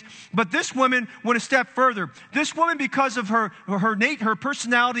of things. But this woman went a step further. This woman, because of her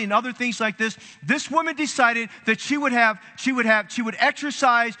personality and other things like this woman decided that she would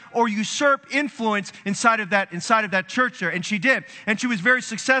exercise or usurp influence inside of that church there. And she did. And she was very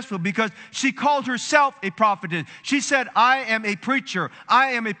successful because she called herself a prophetess. She said, I am a preacher.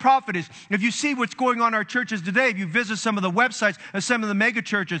 I am a prophetess. If you see what's going on in our churches today, if you visit some of the websites of some of the mega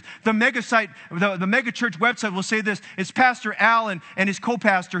churches, the mega church website will say this, it's Pastor Allen and his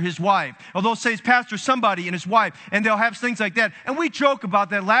co-pastor, his wife. Or they'll say it's Pastor somebody and his wife. And they'll have things like that. And we joke about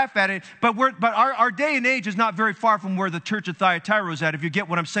that, laugh at it. But our day and age is not very far from where the church of Thyatira is at, if you get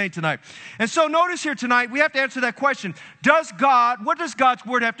what I'm saying tonight. And so notice here tonight, we have to answer that question. What does God's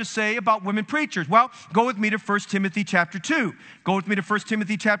word have to say about women preachers? Well, go with me to 1 Timothy chapter 2. Go with me to 1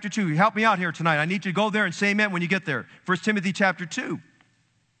 Timothy chapter 2. Help me out here tonight. I need you to go there and say amen when you get there. 1 Timothy chapter 2.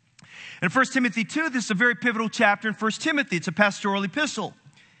 In 1 Timothy 2, this is a very pivotal chapter in 1 Timothy. It's a pastoral epistle.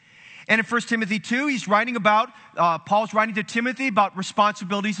 And in 1 Timothy 2, Paul's writing to Timothy about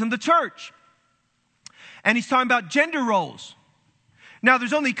responsibilities in the church. And he's talking about gender roles. Now,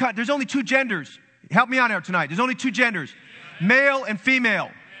 there's only 2 genders. Help me out here tonight. There's only 2 genders. Male and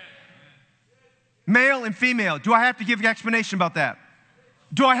female. Male and female. Do I have to give an explanation about that?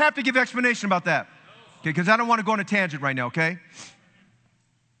 Do I have to give an explanation about that? Okay, because I don't want to go on a tangent right now, okay?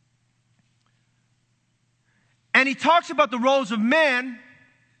 And he talks about the roles of men.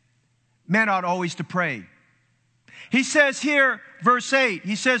 Men ought always to pray. He says here, verse 8,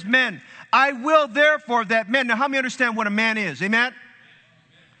 he says, men, I will therefore that men. Now, how many understand what a man is? Amen?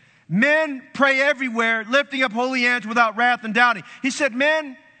 Men pray everywhere, lifting up holy hands without wrath and doubting. He said,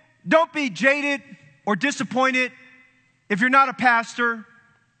 men, don't be jaded or disappointed if you're not a pastor,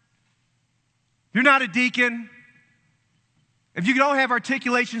 you're not a deacon, if you don't have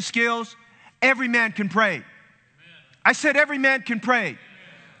articulation skills, every man can pray. Amen. I said every man can pray. Amen.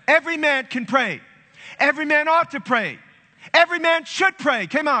 Every man can pray. Every man ought to pray. Every man should pray.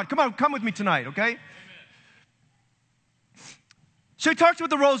 Come with me tonight, okay? Amen. So he talks about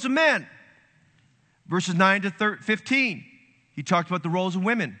the roles of men. Verses 9 to 15, he talked about the roles of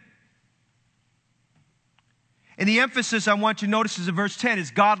women. And the emphasis I want you to notice is in verse 10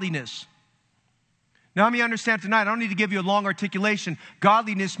 is godliness. Now, let me understand tonight, I don't need to give you a long articulation.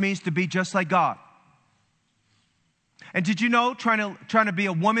 Godliness means to be just like God. And did you know, trying to be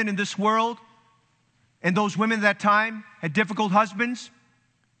a woman in this world, and those women at that time had difficult husbands?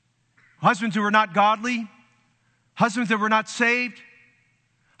 Husbands who were not godly, husbands that were not saved,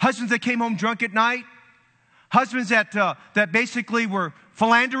 husbands that came home drunk at night, husbands that basically were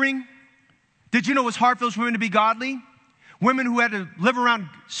philandering. Did you know it was hard for those women to be godly? Women who had to live around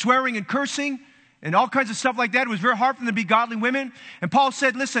swearing and cursing and all kinds of stuff like that. It was very hard for them to be godly women. And Paul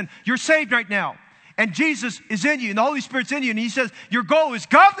said, listen, you're saved right now. And Jesus is in you, and the Holy Spirit's in you. And he says, your goal is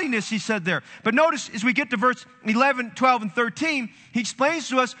godliness, he said there. But notice, as we get to verse 11, 12, and 13, he explains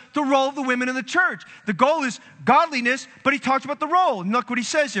to us the role of the women in the church. The goal is godliness, but he talks about the role. And look what he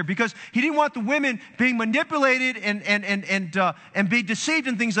says here, because he didn't want the women being manipulated and be deceived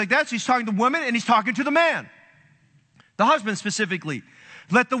and things like that. So he's talking to the woman, and he's talking to the man, the husband specifically.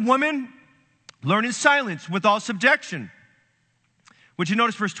 Let the woman learn in silence with all subjection. Would you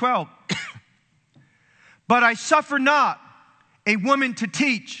notice verse 12? But I suffer not a woman to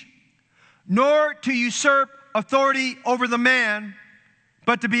teach, nor to usurp authority over the man,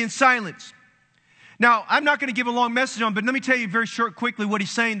 but to be in silence. Now, I'm not going to give a long message on, but let me tell you very quickly what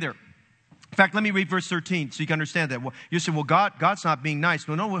he's saying there. In fact, let me read verse 13 so you can understand that. You say, well, God's not being nice.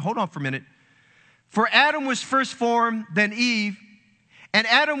 No, hold on for a minute. For Adam was first formed, then Eve, and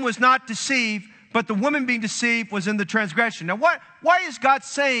Adam was not deceived, but the woman being deceived was in the transgression. Now, why is God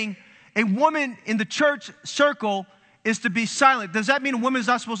saying a woman in the church circle is to be silent? Does that mean a woman is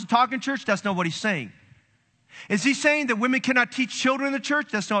not supposed to talk in church? That's not what he's saying. Is he saying that women cannot teach children in the church?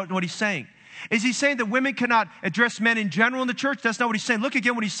 That's not what he's saying. Is he saying that women cannot address men in general in the church? That's not what he's saying. Look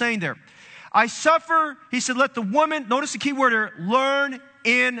again what he's saying there. I suffer, he said, let the woman, notice the key word here, learn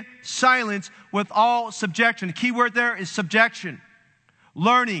in silence with all subjection. The key word there is subjection.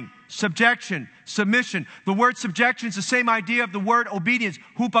 Learning, subjection, submission. The word subjection is the same idea of the word obedience,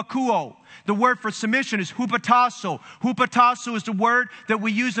 hupakuo. The word for submission is hupatasso. Hupatasso is the word that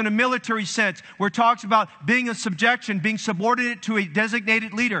we use in a military sense, where it talks about being in subjection, being subordinate to a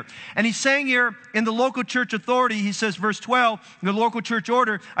designated leader. And he's saying here in the local church authority, he says, verse 12, in the local church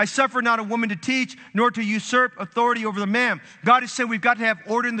order, I suffer not a woman to teach, nor to usurp authority over the man. God is saying we've got to have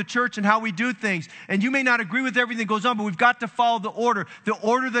order in the church and how we do things. And you may not agree with everything that goes on, but we've got to follow the order. The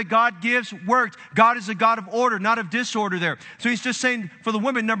order that God gives works. God is a God of order, not of disorder there. So he's just saying for the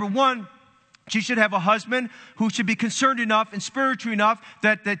women, number one, she should have a husband who should be concerned enough and spiritual enough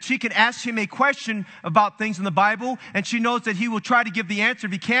that she can ask him a question about things in the Bible, and she knows that he will try to give the answer.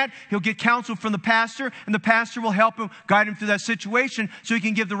 If he can't, he'll get counsel from the pastor, and the pastor will help him, guide him through that situation so he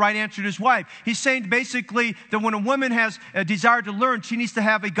can give the right answer to his wife. He's saying basically that when a woman has a desire to learn, she needs to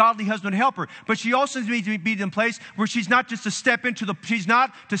have a godly husband to help her. But she also needs to be in a place where she's not to step into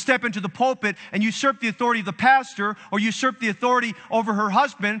the pulpit and usurp the authority of the pastor, or usurp the authority over her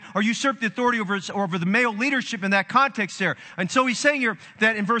husband, or usurp the authority over the male leadership in that context there. And so he's saying here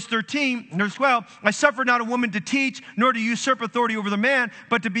that in verse 13, verse 12, I suffer not a woman to teach, nor to usurp authority over the man,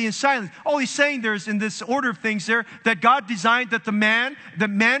 but to be in silence. All he's saying there is in this order of things there, that God designed that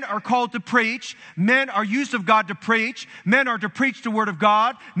men are called to preach, men are used of God to preach, men are to preach the word of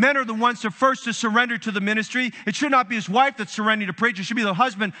God, men are the ones that first to surrender to the ministry. It should not be his wife that's surrendering to preach, it should be the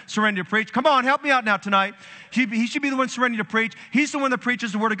husband surrendering to preach. Come on, help me out now tonight. He should be the one surrendering to preach. He's the one that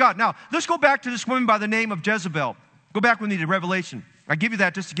preaches the word of God. Now, let's go back to this woman by the name of Jezebel. Go back with me to Revelation. I give you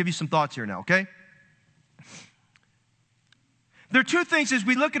that just to give you some thoughts here now, okay? There are two things as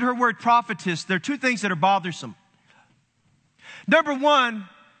we look at her word prophetess, there are two things that are bothersome. Number one,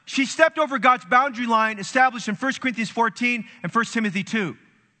 she stepped over God's boundary line established in 1 Corinthians 14 and 1 Timothy 2.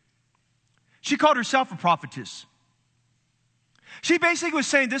 She called herself a prophetess. She basically was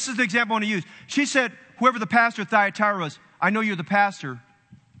saying, this is the example I want to use. She said, whoever the pastor of Thyatira was, I know you're the pastor,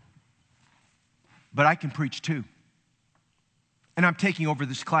 but I can preach too. And I'm taking over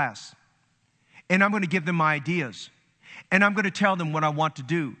this class. And I'm going to give them my ideas. And I'm going to tell them what I want to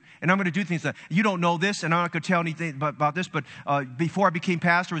do. And I'm going to do things that, you don't know this, and I'm not going to tell anything about this, but before I became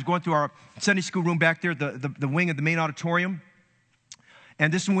pastor, I was going through our Sunday school room back there, the wing of the main auditorium.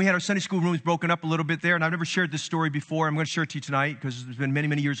 And this is when we had our Sunday school rooms broken up a little bit there. And I've never shared this story before. I'm going to share it to you tonight because it's been many,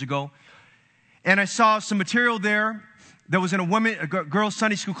 many years ago. And I saw some material there that was in a girl's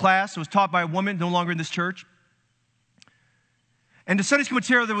Sunday school class. It was taught by a woman, no longer in this church. And the Sunday school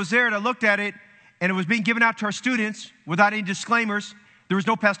material that was there, and I looked at it, and it was being given out to our students without any disclaimers. There was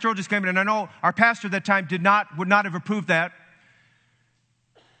no pastoral disclaimer, and I know our pastor at that time would not have approved that.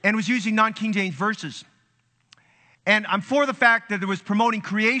 And was using non-King James verses. And I'm for the fact that it was promoting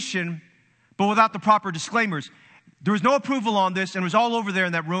creation, but without the proper disclaimers. There was no approval on this, and it was all over there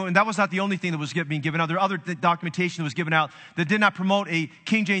in that room, and that was not the only thing that was being given out. There were other documentation that was given out that did not promote a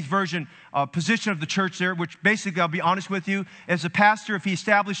King James Version position of the church there, which basically, I'll be honest with you, as a pastor, if he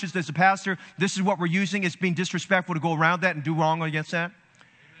establishes as a pastor, this is what we're using, it's being disrespectful to go around that and do wrong against that. Amen.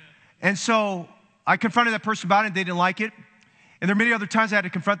 And so I confronted that person about it, and they didn't like it. And there are many other times I had to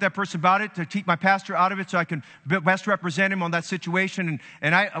confront that person about it to keep my pastor out of it so I can best represent him on that situation.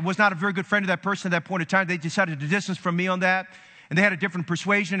 And I was not a very good friend of that person at that point in time. They decided to distance from me on that. And they had a different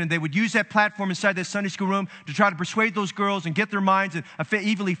persuasion, and they would use that platform inside that Sunday school room to try to persuade those girls and get their minds and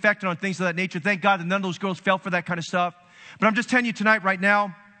evilly affected on things of that nature. Thank God that none of those girls fell for that kind of stuff. But I'm just telling you tonight, right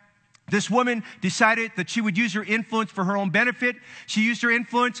now, this woman decided that she would use her influence for her own benefit. She used her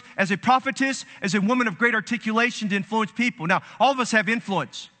influence as a prophetess, as a woman of great articulation to influence people. Now, all of us have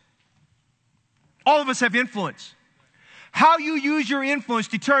influence. All of us have influence. How you use your influence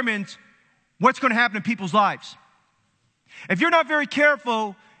determines what's going to happen in people's lives. If you're not very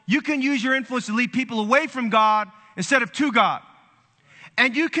careful, you can use your influence to lead people away from God instead of to God.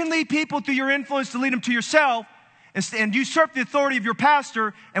 And you can lead people through your influence to lead them to yourself and usurp the authority of your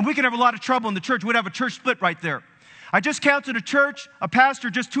pastor, and we can have a lot of trouble in the church. We'd have a church split right there. I just counseled a pastor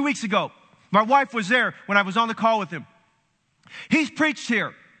just 2 weeks ago. My wife was there when I was on the call with him. He's preached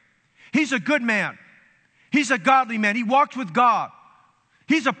here. He's a good man. He's a godly man. He walked with God.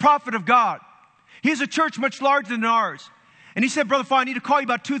 He's a prophet of God. He has a church much larger than ours. And he said, Brother Faw, I need to call you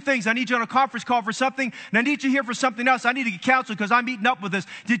about two things. I need you on a conference call for something, and I need you here for something else. I need to get counsel because I'm meeting up with this.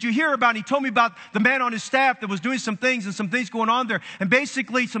 Did you hear about it? He told me about the man on his staff that was doing some things and some things going on there. And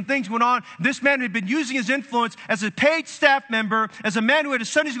basically, some things went on. This man had been using his influence as a paid staff member, as a man who had a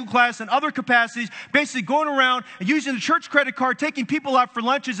Sunday school class and other capacities, basically going around and using the church credit card, taking people out for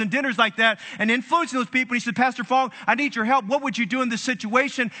lunches and dinners like that, and influencing those people. And he said, Pastor Faw, I need your help. What would you do in this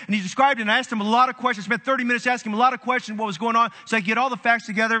situation? And he described it, and I asked him a lot of questions. I spent 30 minutes asking him a lot of questions, what was going on, so I could get all the facts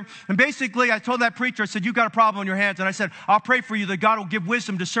together. And basically, I told that preacher, I said, you've got a problem on your hands. And I said, I'll pray for you that God will give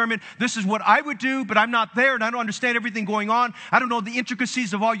wisdom, discernment. This is what I would do, but I'm not there, and I don't understand everything going on. I don't know the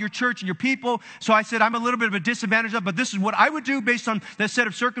intricacies of all your church and your people. So I said, I'm a little bit of a disadvantage of, but this is what I would do based on that set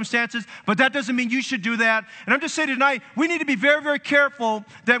of circumstances. But that doesn't mean you should do that. And I'm just saying tonight, we need to be very, very careful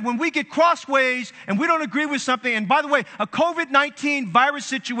that when we get crossways and we don't agree with something, and by the way, a COVID-19 virus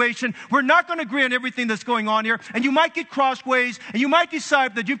situation, we're not going to agree on everything that's going on here. And you might get crossways, and you might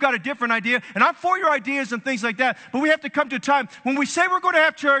decide that you've got a different idea, and I'm for your ideas and things like that, but we have to come to a time when we say we're going to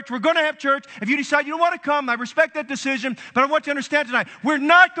have church, we're going to have church. If you decide you don't want to come, I respect that decision, but I want you to understand tonight, we're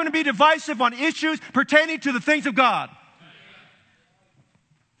not going to be divisive on issues pertaining to the things of God.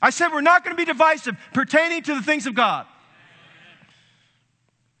 I said we're not going to be divisive pertaining to the things of God.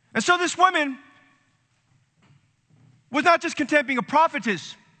 And so this woman was not just content being a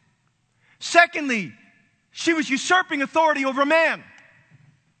prophetess. Secondly, she was usurping authority over a man.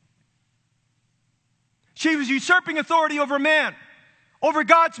 She was usurping authority over a man, over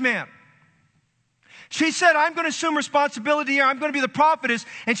God's man. She said, I'm going to assume responsibility here. I'm going to be the prophetess.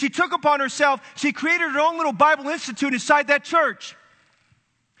 And she took upon herself, she created her own little Bible institute inside that church.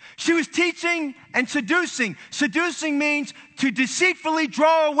 She was teaching and seducing. Seducing means to deceitfully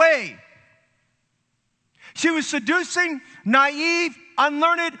draw away. She was seducing naive,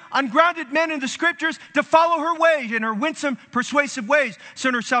 unlearned, ungrounded men in the scriptures to follow her ways in her winsome, persuasive ways. So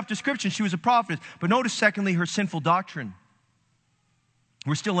in her self-description, she was a prophetess. But notice, secondly, her sinful doctrine.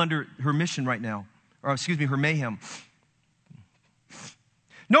 We're still under her mission right now. Or excuse me, her mayhem.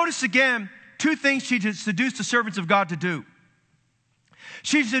 Notice again, two things she seduced the servants of God to do.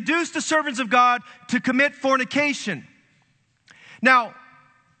 She seduced the servants of God to commit fornication. Now,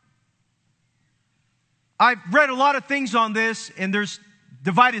 I've read a lot of things on this, and there's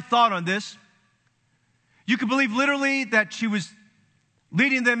divided thought on this. You could believe literally that she was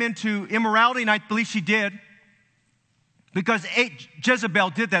leading them into immorality, and I believe she did. Because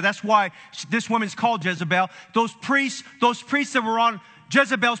Jezebel did that. That's why this woman's called Jezebel. Those priests that were on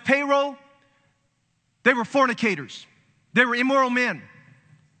Jezebel's payroll, they were fornicators. They were immoral men.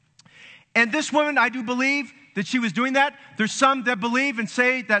 And this woman, I do believe that she was doing that. There's some that believe and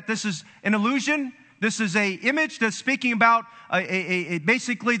say that this is an illusion. This is an image that's speaking about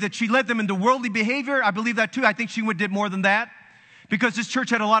basically that she led them into worldly behavior. I believe that too. I think she did more than that because this church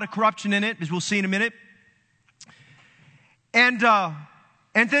had a lot of corruption in it, as we'll see in a minute. And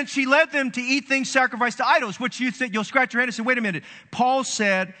then she led them to eat things sacrificed to idols, which you'll scratch your head and say, wait a minute. Paul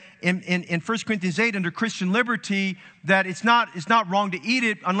said in 1 Corinthians 8 under Christian liberty that it's not wrong to eat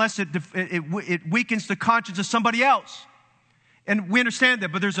it unless it weakens the conscience of somebody else. And we understand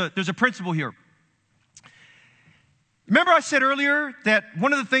that, but there's a principle here. Remember I said earlier that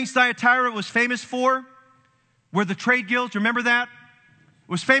one of the things Thyatira was famous for were the trade guilds. Remember that? It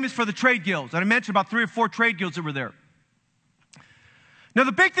was famous for the trade guilds. And I mentioned about 3 or 4 trade guilds that were there. Now,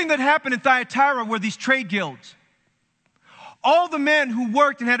 the big thing that happened in Thyatira were these trade guilds. All the men who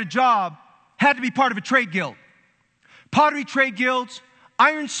worked and had a job had to be part of a trade guild. Pottery trade guilds,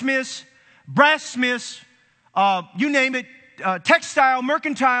 ironsmiths, brass-smiths, you name it, textile,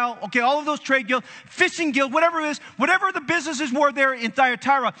 mercantile, okay, all of those trade guilds, fishing guild, whatever it is, whatever the businesses were there in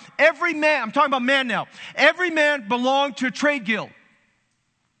Thyatira, every man, I'm talking about man now, every man belonged to a trade guild.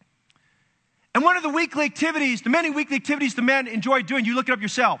 And one of the weekly activities, the many weekly activities the men enjoyed doing, you look it up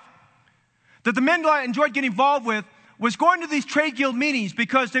yourself, that the men enjoyed getting involved with was going to these trade guild meetings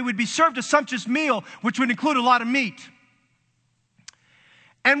because they would be served a sumptuous meal, which would include a lot of meat.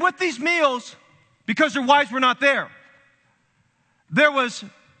 And with these meals, because their wives were not there was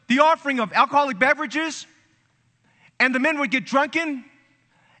the offering of alcoholic beverages, and the men would get drunken,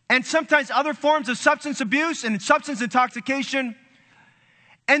 and sometimes other forms of substance abuse and substance intoxication,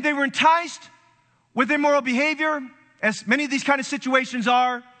 and they were enticed with immoral behavior, as many of these kind of situations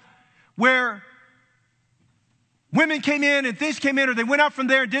are, where women came in and things came in, or they went out from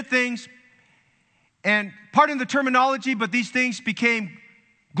there and did things. And pardon the terminology, but these things became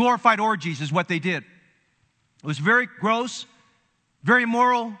glorified orgies is what they did. It was very gross, very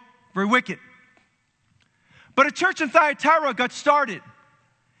immoral, very wicked. But a church in Thyatira got started,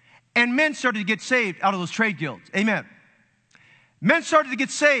 and men started to get saved out of those trade guilds. Amen. Men started to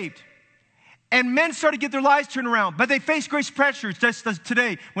get saved. And men started to get their lives turned around. But they faced great pressures, just as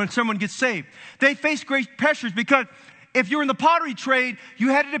today when someone gets saved. They faced great pressures because if you were in the pottery trade, you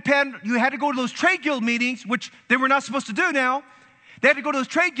had to go to those trade guild meetings, which they were not supposed to do now. They had to go to those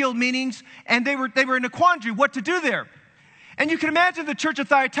trade guild meetings, and they were in a quandary what to do there. And you can imagine the church of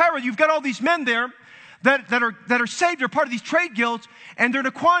Thyatira, you've got all these men there that are saved, they're part of these trade guilds, and they're in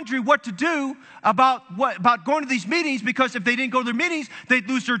a quandary what to do about going to these meetings, because if they didn't go to their meetings, they'd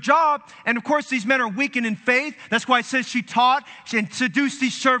lose their job. And of course, these men are weakened in faith. That's why it says she taught and seduced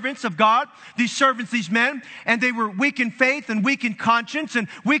these servants of God, these men, and they were weak in faith and weak in conscience and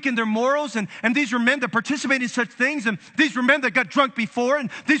weak in their morals. And these were men that participated in such things, and these were men that got drunk before, and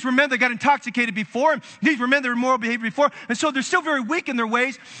these were men that got intoxicated before, and these were men that were immoral behavior before. And so they're still very weak in their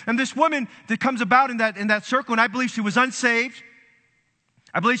ways. And this woman that comes about in that circle, and I believe she was unsaved.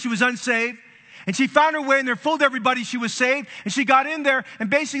 And she found her way, and they fooled everybody she was saved. And she got in there, and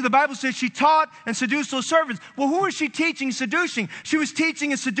basically the Bible says she taught and seduced those servants. Well, who was she teaching and seducing? She was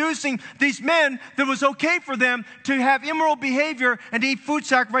teaching and seducing these men that it was okay for them to have immoral behavior and to eat food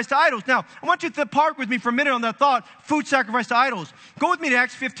sacrificed to idols. Now, I want you to park with me for a minute on that thought, food sacrificed to idols. Go with me to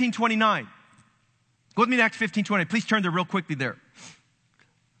Acts 15:29. Go with me to Acts 15:29. Please turn there real quickly there.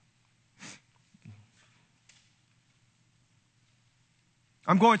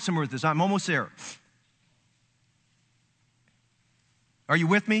 I'm going somewhere with this. I'm almost there. Are you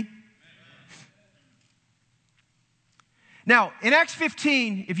with me? Now, in Acts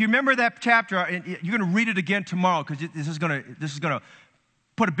 15, if you remember that chapter, you're going to read it again tomorrow because this is going to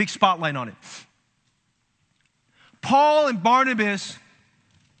put a big spotlight on it. Paul and Barnabas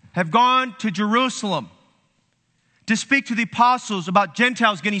have gone to Jerusalem to speak to the apostles about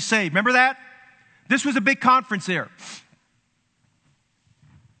Gentiles getting saved. Remember that? This was a big conference there.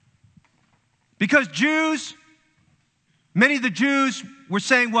 Because many of the Jews were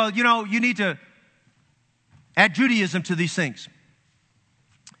saying, well, you need to add Judaism to these things.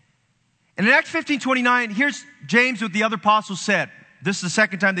 And in Acts 15:29, here's James what the other apostles said. This is the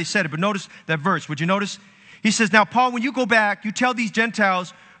second time they said it, but notice that verse. Would you notice? He says, now, Paul, when you go back, you tell these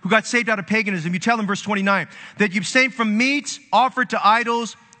Gentiles who got saved out of paganism, you tell them, verse 29, that you abstain from meats offered to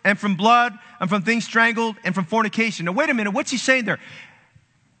idols and from blood and from things strangled and from fornication. Now, wait a minute. What's he saying there?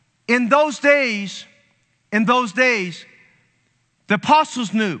 In those days, the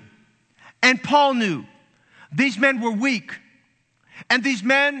apostles knew, and Paul knew, these men were weak, and these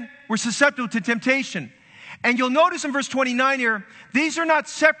men were susceptible to temptation. And you'll notice in verse 29 here, these are not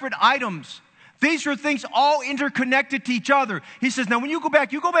separate items. These are things all interconnected to each other. He says, now when you go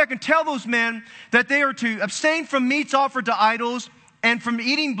back and tell those men that they are to abstain from meats offered to idols, and from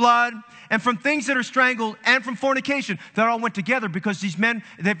eating blood, and from things that are strangled, and from fornication. That all went together because these men,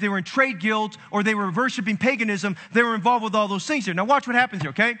 if they were in trade guilds or they were worshiping paganism, they were involved with all those things here. Now watch what happens here,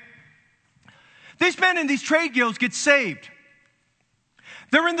 okay? These men in these trade guilds get saved.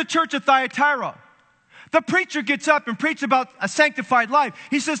 They're in the church of Thyatira. The preacher gets up and preaches about a sanctified life.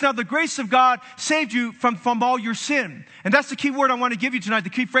 He says, now the grace of God saved you from all your sin. And that's the key word I want to give you tonight,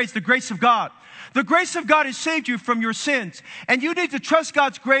 the key phrase, the grace of God. The grace of God has saved you from your sins. And you need to trust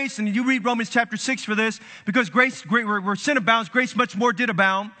God's grace. And you read Romans chapter 6 for this, because grace, where sin abounds, grace much more did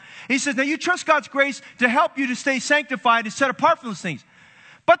abound. He says, now you trust God's grace to help you to stay sanctified and set apart from those things.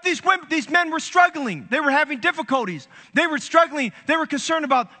 But these men were struggling. They were having difficulties. They were struggling. They were concerned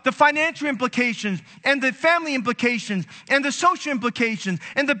about the financial implications and the family implications and the social implications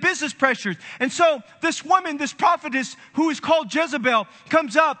and the business pressures. And so this woman, this prophetess who is called Jezebel,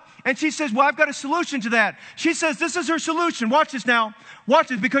 comes up and she says, well, I've got a solution to that. She says, this is her solution. Watch this now. Watch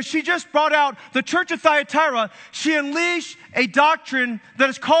this, because she just brought out the church of Thyatira. She unleashed a doctrine that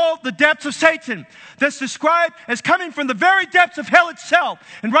is called the depths of Satan, that's described as coming from the very depths of hell itself.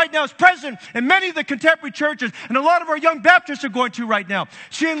 And right now it's present in many of the contemporary churches, and a lot of our young Baptists are going to right now.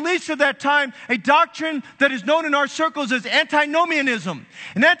 She unleashed at that time a doctrine that is known in our circles as antinomianism.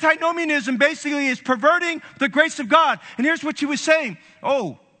 And antinomianism basically is perverting the grace of God. And here's what she was saying.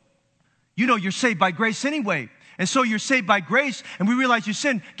 Oh, you're saved by grace anyway. And so you're saved by grace, and we realize you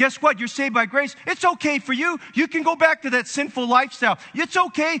sin. Guess what? You're saved by grace. It's okay for you. You can go back to that sinful lifestyle. It's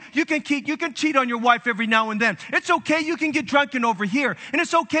okay. You can cheat on your wife every now and then. It's okay. You can get drunken over here. And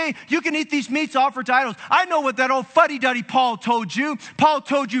it's okay. You can eat these meats offered to idols. I know what that old fuddy-duddy Paul told you. Paul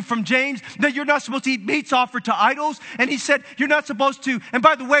told you from James that you're not supposed to eat meats offered to idols. And he said you're not supposed to. And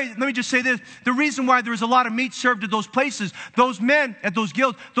by the way, let me just say this. The reason why there was a lot of meat served at those places, those men at those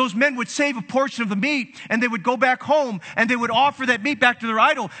guilds, those men would save a portion of the meat, and they would go back home and they would offer that meat back to their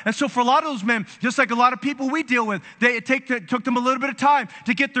idol. And so for a lot of those men, just like a lot of people we deal with, it took them a little bit of time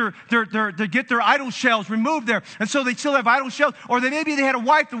to get their idol shells removed there. And so they still have idol shells, or maybe they had a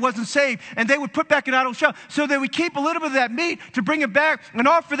wife that wasn't saved and they would put back an idol shell. So they would keep a little bit of that meat to bring it back and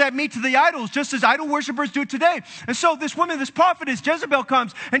offer that meat to the idols, just as idol worshipers do today. And so this woman, this prophetess, Jezebel,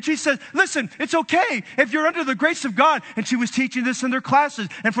 comes and she says, listen, it's okay if you're under the grace of God. And she was teaching this in their classes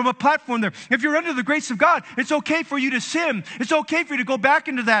and from a platform there. If you're under the grace of God, it's okay for you to sin. It's okay for you to go back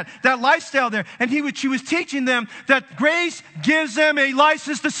into that lifestyle there. And she was teaching them that grace gives them a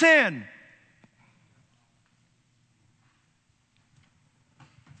license to sin.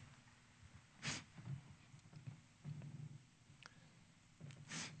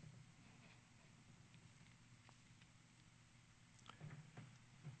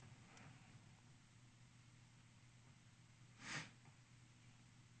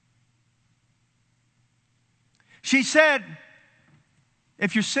 She said,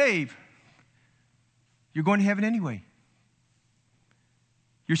 if you're saved, you're going to heaven anyway.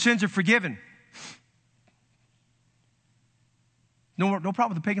 Your sins are forgiven. No problem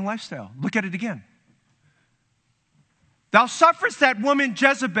with the pagan lifestyle. Look at it again. Thou sufferest that woman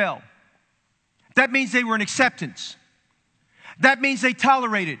Jezebel. That means they were in acceptance. That means they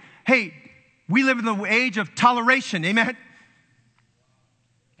tolerated. Hey, we live in the age of toleration. Amen?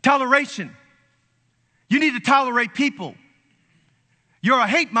 Toleration. You need to tolerate people. You're a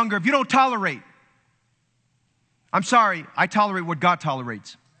hate monger if you don't tolerate. I'm sorry, I tolerate what God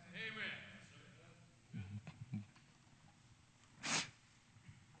tolerates. Amen.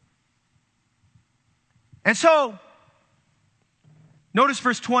 And so, notice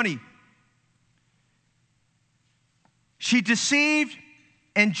verse 20. She deceived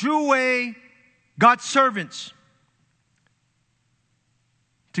and drew away God's servants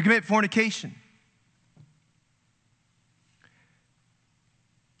to commit fornication.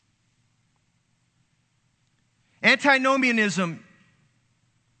 Antinomianism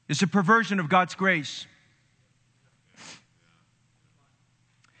is a perversion of God's grace.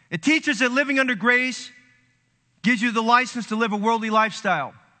 It teaches that living under grace gives you the license to live a worldly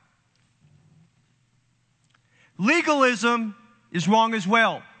lifestyle. Legalism is wrong as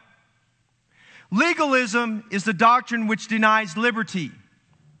well. Legalism is the doctrine which denies liberty.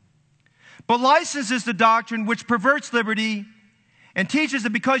 But license is the doctrine which perverts liberty and teaches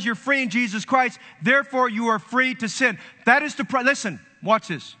that because you're free in Jesus Christ, therefore you are free to sin. That is listen, watch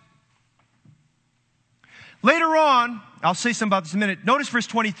this. Later on, I'll say something about this in a minute. Notice verse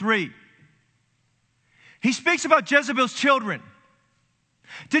 23. He speaks about Jezebel's children.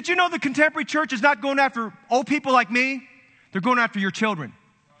 Did you know the contemporary church is not going after old people like me? They're going after your children.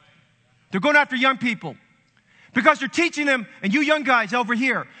 They're going after young people. Because they're teaching them, and you young guys over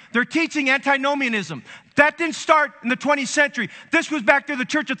here, they're teaching antinomianism. That didn't start in the 20th century. This was back to the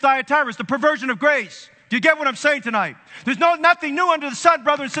church of Thyatira, the perversion of grace. Do you get what I'm saying tonight? There's nothing new under the sun,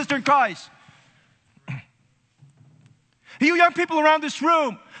 brother and sister in Christ. You young people around this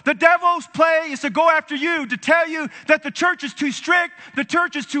room, the devil's play is to go after you, to tell you that the church is too strict, the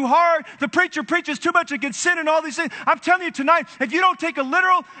church is too hard, the preacher preaches too much against sin and all these things. I'm telling you tonight, if you don't take a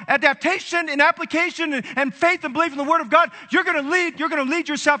literal adaptation and application and faith and belief in the Word of God, you're going to lead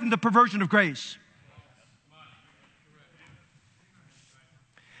yourself into the perversion of grace.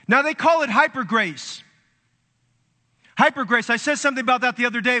 Now they call it hyper grace. Hyper grace. I said something about that the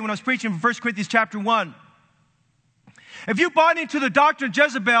other day when I was preaching from 1 Corinthians chapter 1. If you bought into the doctrine of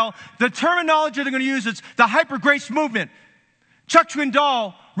Jezebel, the terminology they're going to use is the hyper grace movement. Chuck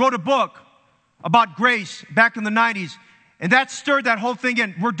Swindoll wrote a book about grace back in the 90s, and that stirred that whole thing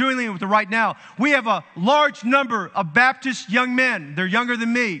in. We're dealing with it right now. We have a large number of Baptist young men. They're younger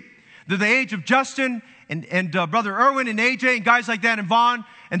than me. They're the age of Justin and Brother Irwin and AJ and guys like that and Vaughn,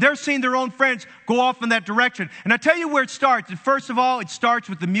 and they're seeing their own friends go off in that direction. And I tell you where it starts. First of all, it starts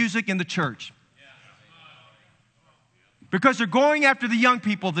with the music in the church. Because they're going after the young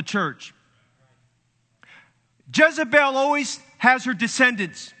people of the church. Jezebel always has her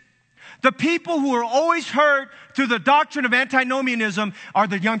descendants. The people who are always hurt through the doctrine of antinomianism are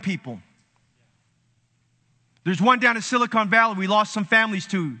the young people. There's one down in Silicon Valley we lost some families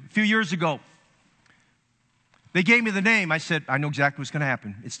to a few years ago. They gave me the name. I said, I know exactly what's going to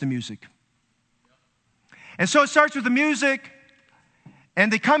happen. It's the music. And so it starts with the music,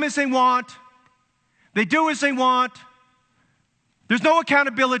 and they come as they want. They do as they want. There's no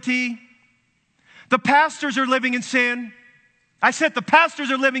accountability. The pastors are living in sin. I said the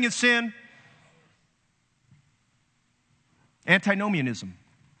pastors are living in sin. Antinomianism.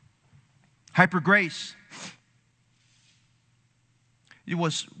 Hyper grace.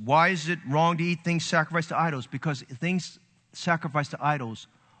 Why is it wrong to eat things sacrificed to idols? Because things sacrificed to idols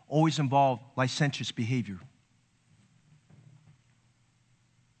always involve licentious behavior.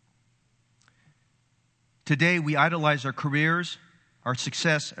 Today, we idolize our careers, our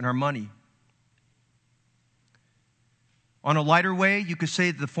success, and our money. On a lighter way, you could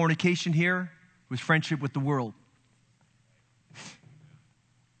say that the fornication here was friendship with the world.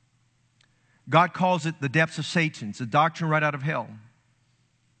 God calls it the depths of Satan. It's a doctrine right out of hell.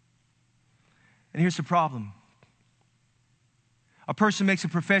 And here's the problem. A person makes a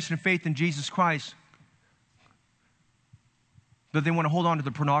profession of faith in Jesus Christ, but they want to hold on to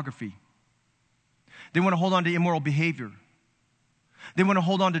the pornography. They want to hold on to immoral behavior. They want to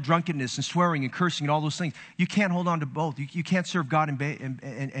hold on to drunkenness and swearing and cursing and all those things. You can't hold on to both. You can't serve God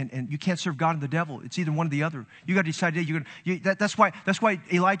and you can't serve God and the devil. It's either one or the other. You got to decide today. That's why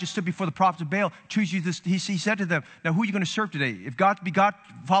Elijah stood before the prophets of Baal. Choose you this. He said to them, "Now who are you going to serve today? If God be God,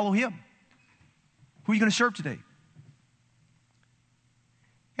 follow Him. Who are you going to serve today?"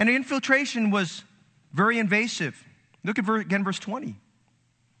 And the infiltration was very invasive. Look at again verse 20.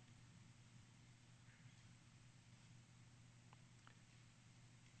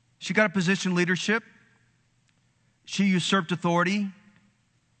 She got a position of leadership. She usurped authority.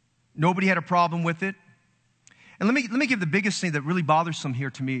 Nobody had a problem with it. And let me give the biggest thing that really bothers some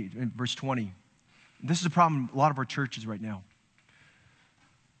here to me in verse 20. This is a problem in a lot of our churches right now.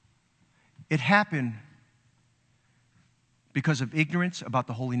 It happened because of ignorance about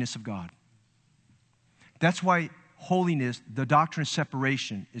the holiness of God. That's why holiness, the doctrine of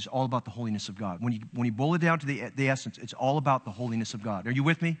separation, is all about the holiness of God. When you boil it down to the essence, it's all about the holiness of God. Are you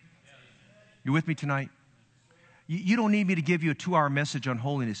with me? You with me tonight? You don't need me to give you a 2-hour message on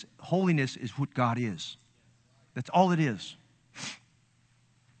holiness. Holiness is what God is. That's all it is.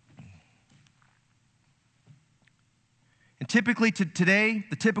 And typically today,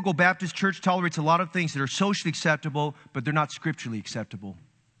 the typical Baptist church tolerates a lot of things that are socially acceptable, but they're not scripturally acceptable.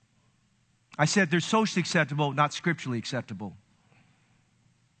 I said they're socially acceptable, not scripturally acceptable.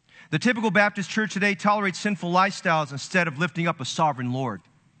 The typical Baptist church today tolerates sinful lifestyles instead of lifting up a sovereign Lord.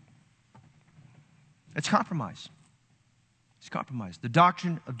 It's compromise. It's compromise. The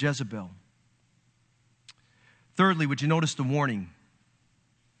doctrine of Jezebel. Thirdly, would you notice the warning?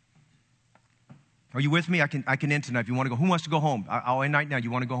 Are you with me? I can end tonight if you want to go. Who wants to go home? I'll end right now. You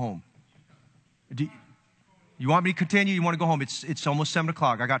want to go home? You want me to continue? You want to go home? It's almost 7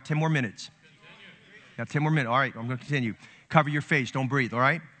 o'clock. I got 10 more minutes. Got 10 more minutes. All right, I'm going to continue. Cover your face. Don't breathe, all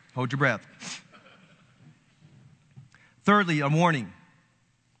right? Hold your breath. Thirdly, a warning.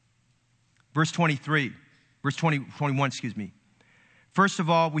 Verse 23. Verse 21, excuse me. First of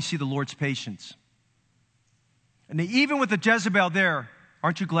all, we see the Lord's patience. And even with the Jezebel there,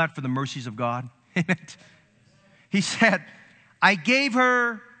 aren't you glad for the mercies of God? He said, I gave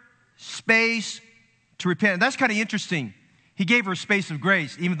her space to repent. And that's kind of interesting. He gave her space of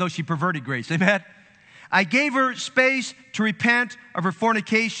grace, even though she perverted grace. Amen? I gave her space to repent of her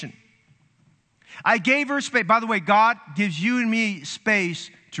fornication. I gave her space. By the way, God gives you and me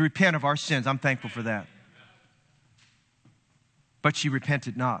space to repent of our sins. I'm thankful for that. But she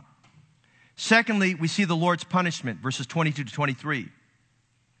repented not. Secondly, we see the Lord's punishment, verses 22 to 23.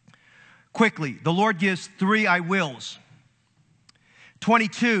 Quickly, the Lord gives 3 I wills.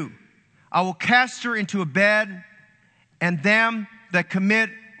 22, I will cast her into a bed, and them that commit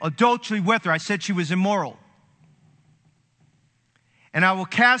adultery with her. I said she was immoral. And I will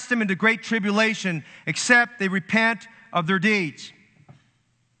cast them into great tribulation, except they repent of their deeds.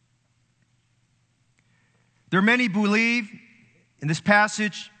 There are many who believe in this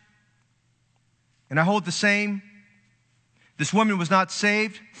passage, and I hold the same. This woman was not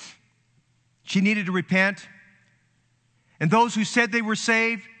saved. She needed to repent. And those who said they were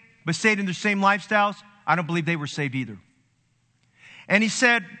saved, but stayed in their same lifestyles, I don't believe they were saved either. And he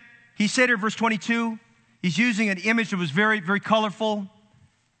said here, verse 22, he's using an image that was very, very colorful,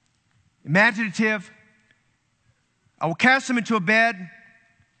 imaginative. I will cast them into a bed,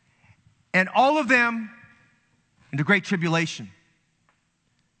 and all of them into great tribulation.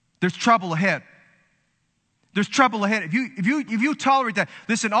 There's trouble ahead. There's trouble ahead. If you tolerate that,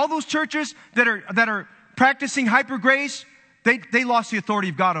 listen, all those churches that are practicing hyper grace, they lost the authority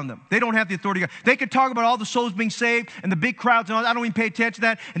of God on them. They don't have the authority of God. They could talk about all the souls being saved and the big crowds and all that. I don't even pay attention to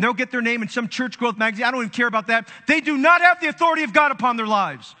that. And they'll get their name in some church growth magazine. I don't even care about that. They do not have the authority of God upon their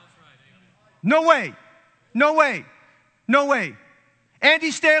lives. No way. No way. No way.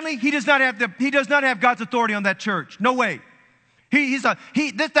 Andy Stanley, he does not have God's authority on that church. No way.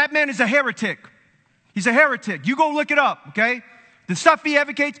 That man is a heretic. He's a heretic. You go look it up, okay? The stuff he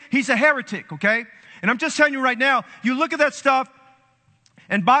advocates, he's a heretic, okay? And I'm just telling you right now, you look at that stuff,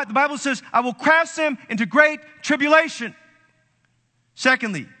 And the Bible says, I will cast them into great tribulation.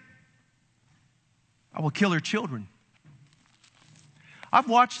 Secondly, I will kill their children. I've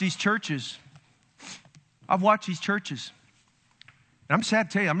watched these churches. And I'm sad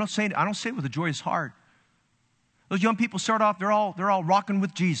to tell you, I don't say it with a joyous heart. Those young people start off, they're all rocking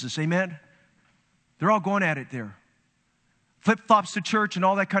with Jesus, amen? They're all going at it there. Flip-flops to church and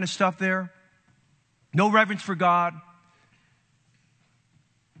all that kind of stuff there. No reverence for God.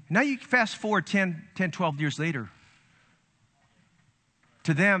 Now you fast forward 10, 12 years later.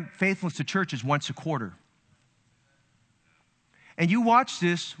 To them, faithfulness to church is once a quarter. And you watch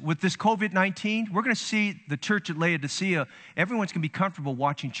this with this COVID-19, we're going to see the church at Laodicea. Everyone's going to be comfortable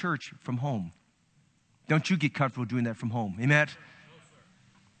watching church from home. Don't you get comfortable doing that from home. Amen?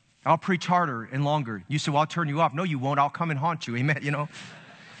 I'll preach harder and longer. You say, well, I'll turn you off. No, you won't. I'll come and haunt you. Amen? You know?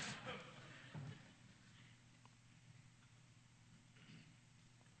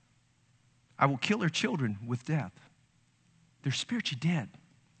 I will kill their children with death. They're spiritually dead.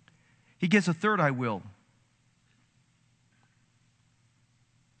 He gives a third I will.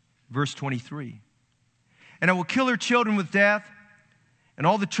 Verse 23. And I will kill their children with death, and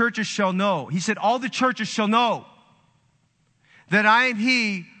all the churches shall know. He said, all the churches shall know that I am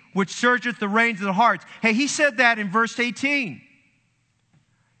he which searcheth the reins of the hearts. Hey, he said that in verse 18.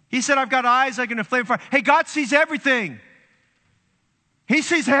 He said, I've got eyes like a flame of fire. Hey, God sees everything. He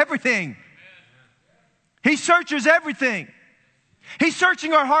sees everything. He searches everything. He's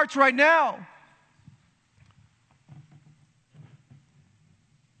searching our hearts right now.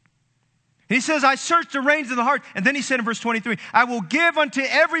 He says, I search the reins of the heart. And then he said in verse 23, I will give unto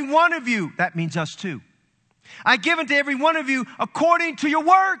every one of you. That means us too. I give unto every one of you according to your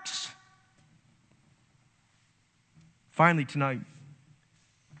works. Finally tonight,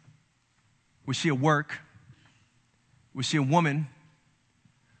 we see a work. We see a woman.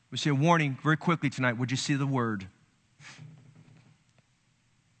 We see a warning very quickly tonight. Would you see the word?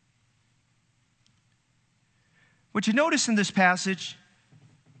 What you notice in this passage,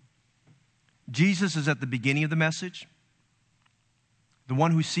 Jesus is at the beginning of the message, the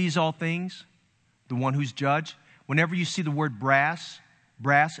one who sees all things, the one who's judged. Whenever you see the word brass,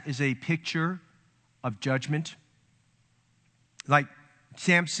 brass is a picture of judgment. Like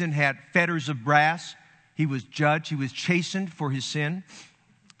Samson had fetters of brass. He was judged. He was chastened for his sin.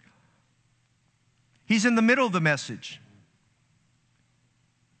 He's in the middle of the message.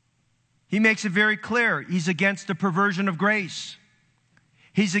 He makes it very clear. He's against the perversion of grace.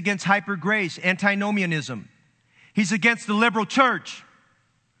 He's against hyper grace, antinomianism. He's against the liberal church.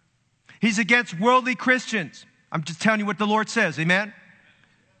 He's against worldly Christians. I'm just telling you what the Lord says, amen?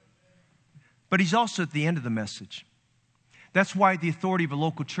 But he's also at the end of the message. That's why the authority of a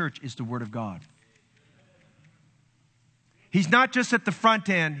local church is the Word of God. He's not just at the front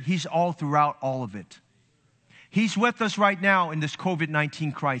end, he's all throughout all of it. He's with us right now in this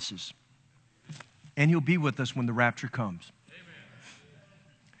COVID-19 crisis. And he'll be with us when the rapture comes.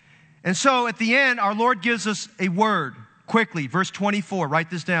 And so at the end, our Lord gives us a word. Quickly, verse 24, write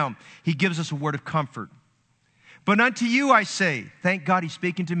this down. He gives us a word of comfort. But unto you I say, thank God he's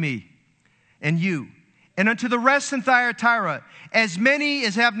speaking to me and you, and unto the rest in Thyatira, as many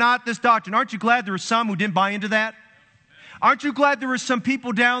as have not this doctrine. Aren't you glad there were some who didn't buy into that? Aren't you glad there were some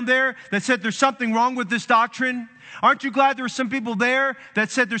people down there that said there's something wrong with this doctrine? Aren't you glad there were some people there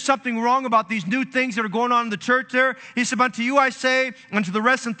that said there's something wrong about these new things that are going on in the church there? He said, unto you I say, unto the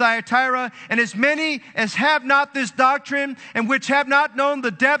rest in Thyatira, and as many as have not this doctrine, and which have not known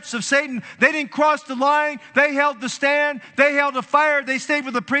the depths of Satan. They didn't cross the line. They held the stand. They held a fire. They stayed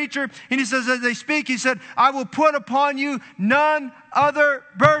with the preacher. And he says, as they speak, he said, I will put upon you none other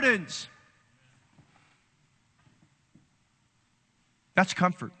burdens. That's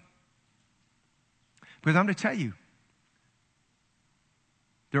comfort. Because I'm going to tell you,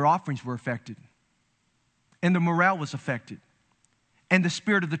 their offerings were affected. And the morale was affected. And the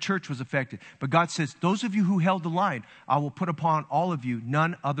spirit of the church was affected. But God says, those of you who held the line, I will put upon all of you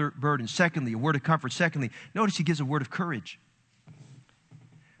none other burden. Secondly, a word of comfort. Secondly, notice he gives a word of courage.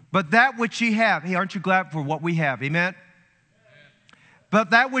 But that which ye have, hey, aren't you glad for what we have? Amen?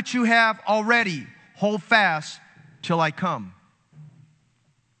 But that which you have already, hold fast till I come.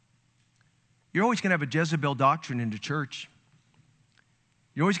 You're always going to have a Jezebel doctrine in the church.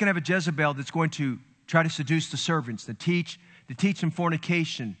 You're always going to have a Jezebel that's going to try to seduce the servants, to teach them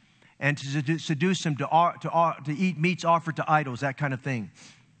fornication, and to seduce them to eat meats offered to idols, that kind of thing.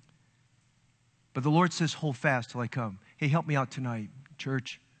 But the Lord says, hold fast till I come. Hey, help me out tonight,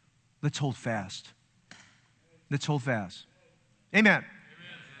 church. Let's hold fast. Let's hold fast. Amen.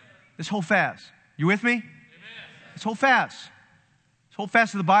 Let's hold fast. You with me? Let's hold fast. hold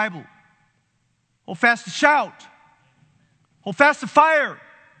fast to the Bible. Hold fast to shout. Hold fast to fire.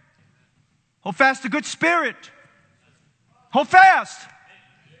 Hold fast to good spirit. Hold fast.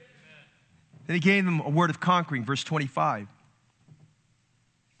 Then he gave them a word of conquering, verse 25.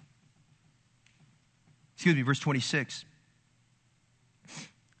 Verse 26.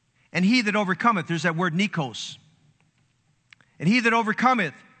 And he that overcometh, there's that word nikos. And he that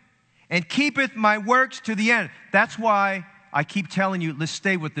overcometh and keepeth my works to the end. That's why I keep telling you, let's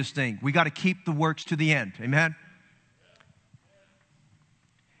stay with this thing. We got to keep the works to the end. Amen?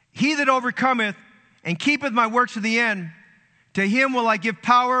 He that overcometh and keepeth my works to the end, to him will I give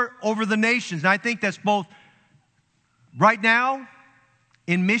power over the nations. And I think that's both right now,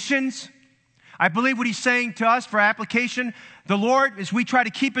 in missions. I believe what he's saying to us for application, the Lord, as we try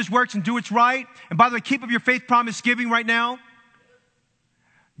to keep his works and do what's right, and by the way, keep up your faith promise giving right now,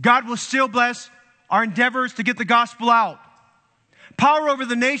 God will still bless our endeavors to get the gospel out. Power over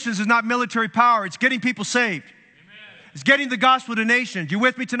the nations is not military power. It's getting people saved. Amen. It's getting the gospel to nations. You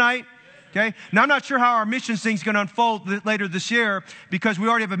with me tonight? Okay. Now, I'm not sure how our missions thing's going to unfold later this year because we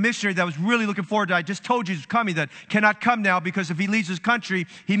already have a missionary that was really looking forward to. I just told you he's coming that cannot come now because if he leaves his country,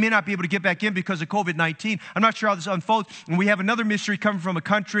 he may not be able to get back in because of COVID-19. I'm not sure how this unfolds. And we have another missionary coming from a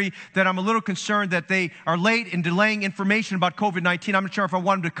country that I'm a little concerned that they are late in delaying information about COVID-19. I'm not sure if I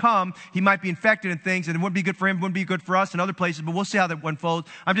want him to come. He might be infected and things, and it wouldn't be good for him, wouldn't be good for us and other places, but we'll see how that unfolds.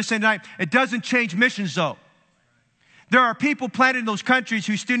 I'm just saying tonight, it doesn't change missions though. There are people planted in those countries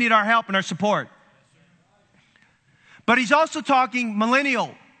who still need our help and our support. But he's also talking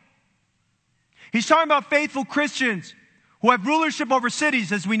millennial. He's talking about faithful Christians who have rulership over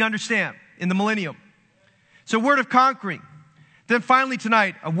cities, as we understand, in the millennium. It's a word of conquering. Then finally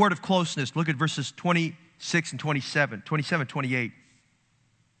tonight, a word of closeness. Look at verses 26 and 27, 28.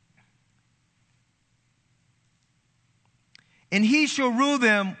 And he shall rule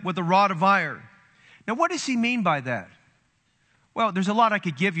them with a rod of iron. Now, what does he mean by that? Well, there's a lot I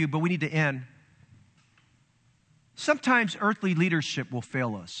could give you, but we need to end. Sometimes earthly leadership will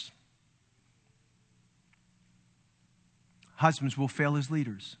fail us. Husbands will fail as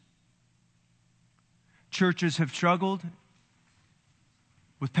leaders. Churches have struggled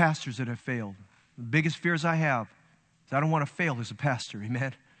with pastors that have failed. The biggest fears I have is I don't want to fail as a pastor.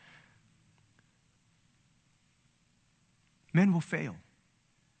 Amen. Men will fail.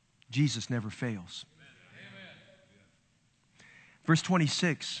 Jesus never fails. Verse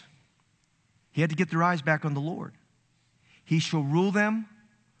 26, he had to get their eyes back on the Lord. He shall rule them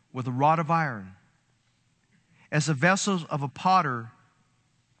with a rod of iron. As the vessels of a potter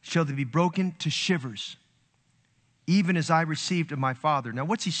shall they be broken to shivers, even as I received of my Father. Now,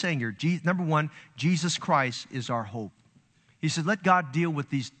 what's he saying here? Number one, Jesus Christ is our hope. He said, let God deal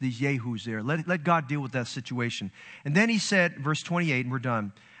with these yahoos there. Let God deal with that situation. And then he said, verse 28, and we're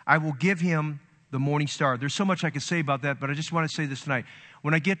done, I will give him the morning star. There's so much I could say about that, but I just want to say this tonight.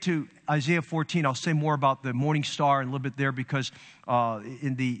 When I get to Isaiah 14, I'll say more about the morning star and a little bit there because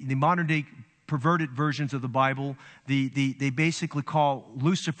in the modern day perverted versions of the Bible, they basically call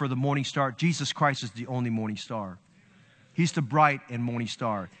Lucifer the morning star. Jesus Christ is the only morning star. He's the bright and morning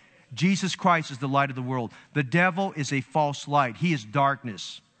star. Jesus Christ is the light of the world. The devil is a false light. He is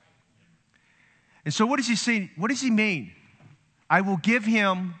darkness. And so what does he say? What does he mean? I will give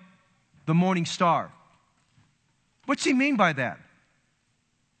him the morning star. What's he mean by that?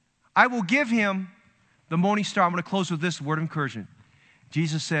 I will give him the morning star. I'm going to close with this word of encouragement.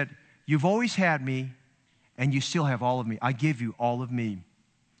 Jesus said, you've always had me and you still have all of me. I give you all of me.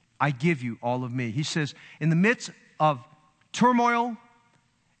 I give you all of me. He says, in the midst of turmoil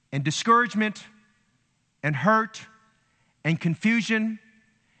and discouragement and hurt and confusion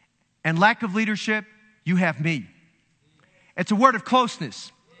and lack of leadership, you have me. It's a word of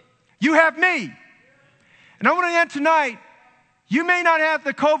closeness. You have me. And I want to end tonight. You may not have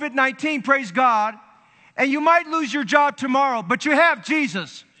the COVID-19, praise God, and you might lose your job tomorrow, but you have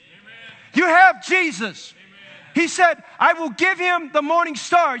Jesus. Amen. You have Jesus. Amen. He said, I will give him the morning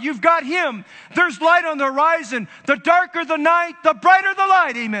star. You've got him. There's light on the horizon. The darker the night, the brighter the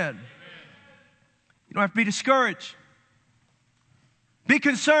light. Amen. Amen. You don't have to be discouraged. Be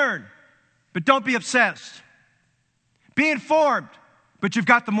concerned, but don't be obsessed. Be informed, but you've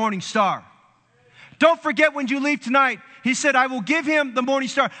got the morning star. Don't forget when you leave tonight, he said, I will give him the morning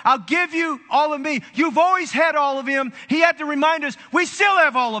star. I'll give you all of me. You've always had all of him. He had to remind us, we still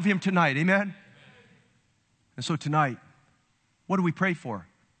have all of him tonight. Amen? And so tonight, what do we pray for?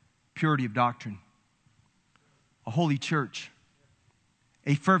 Purity of doctrine. A holy church.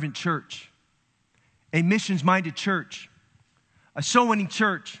 A fervent church. A missions-minded church. A soul-winning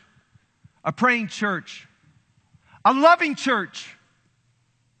church. A praying church. A loving church.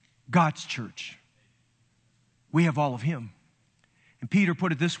 God's church. We have all of him. And Peter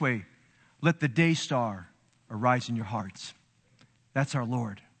put it this way, let the day star arise in your hearts. That's our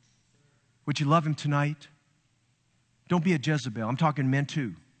Lord. Would you love him tonight? Don't be a Jezebel. I'm talking men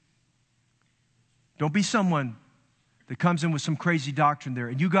too. Don't be someone that comes in with some crazy doctrine there.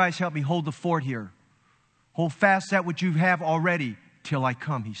 And you guys help me hold the fort here. Hold fast that which you have already till I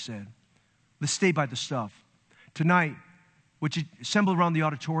come, he said. Let's stay by the stuff. Tonight, would you assemble around the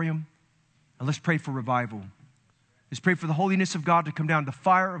auditorium and let's pray for revival. Let's pray for the holiness of God to come down, the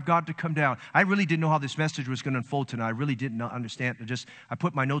fire of God to come down. I really didn't know how this message was going to unfold tonight. I really didn't understand. I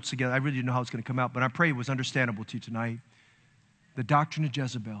put my notes together. I really didn't know how it's going to come out, but I pray it was understandable to you tonight. The doctrine of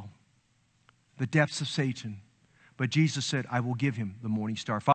Jezebel, the depths of Satan. But Jesus said, I will give him the morning star.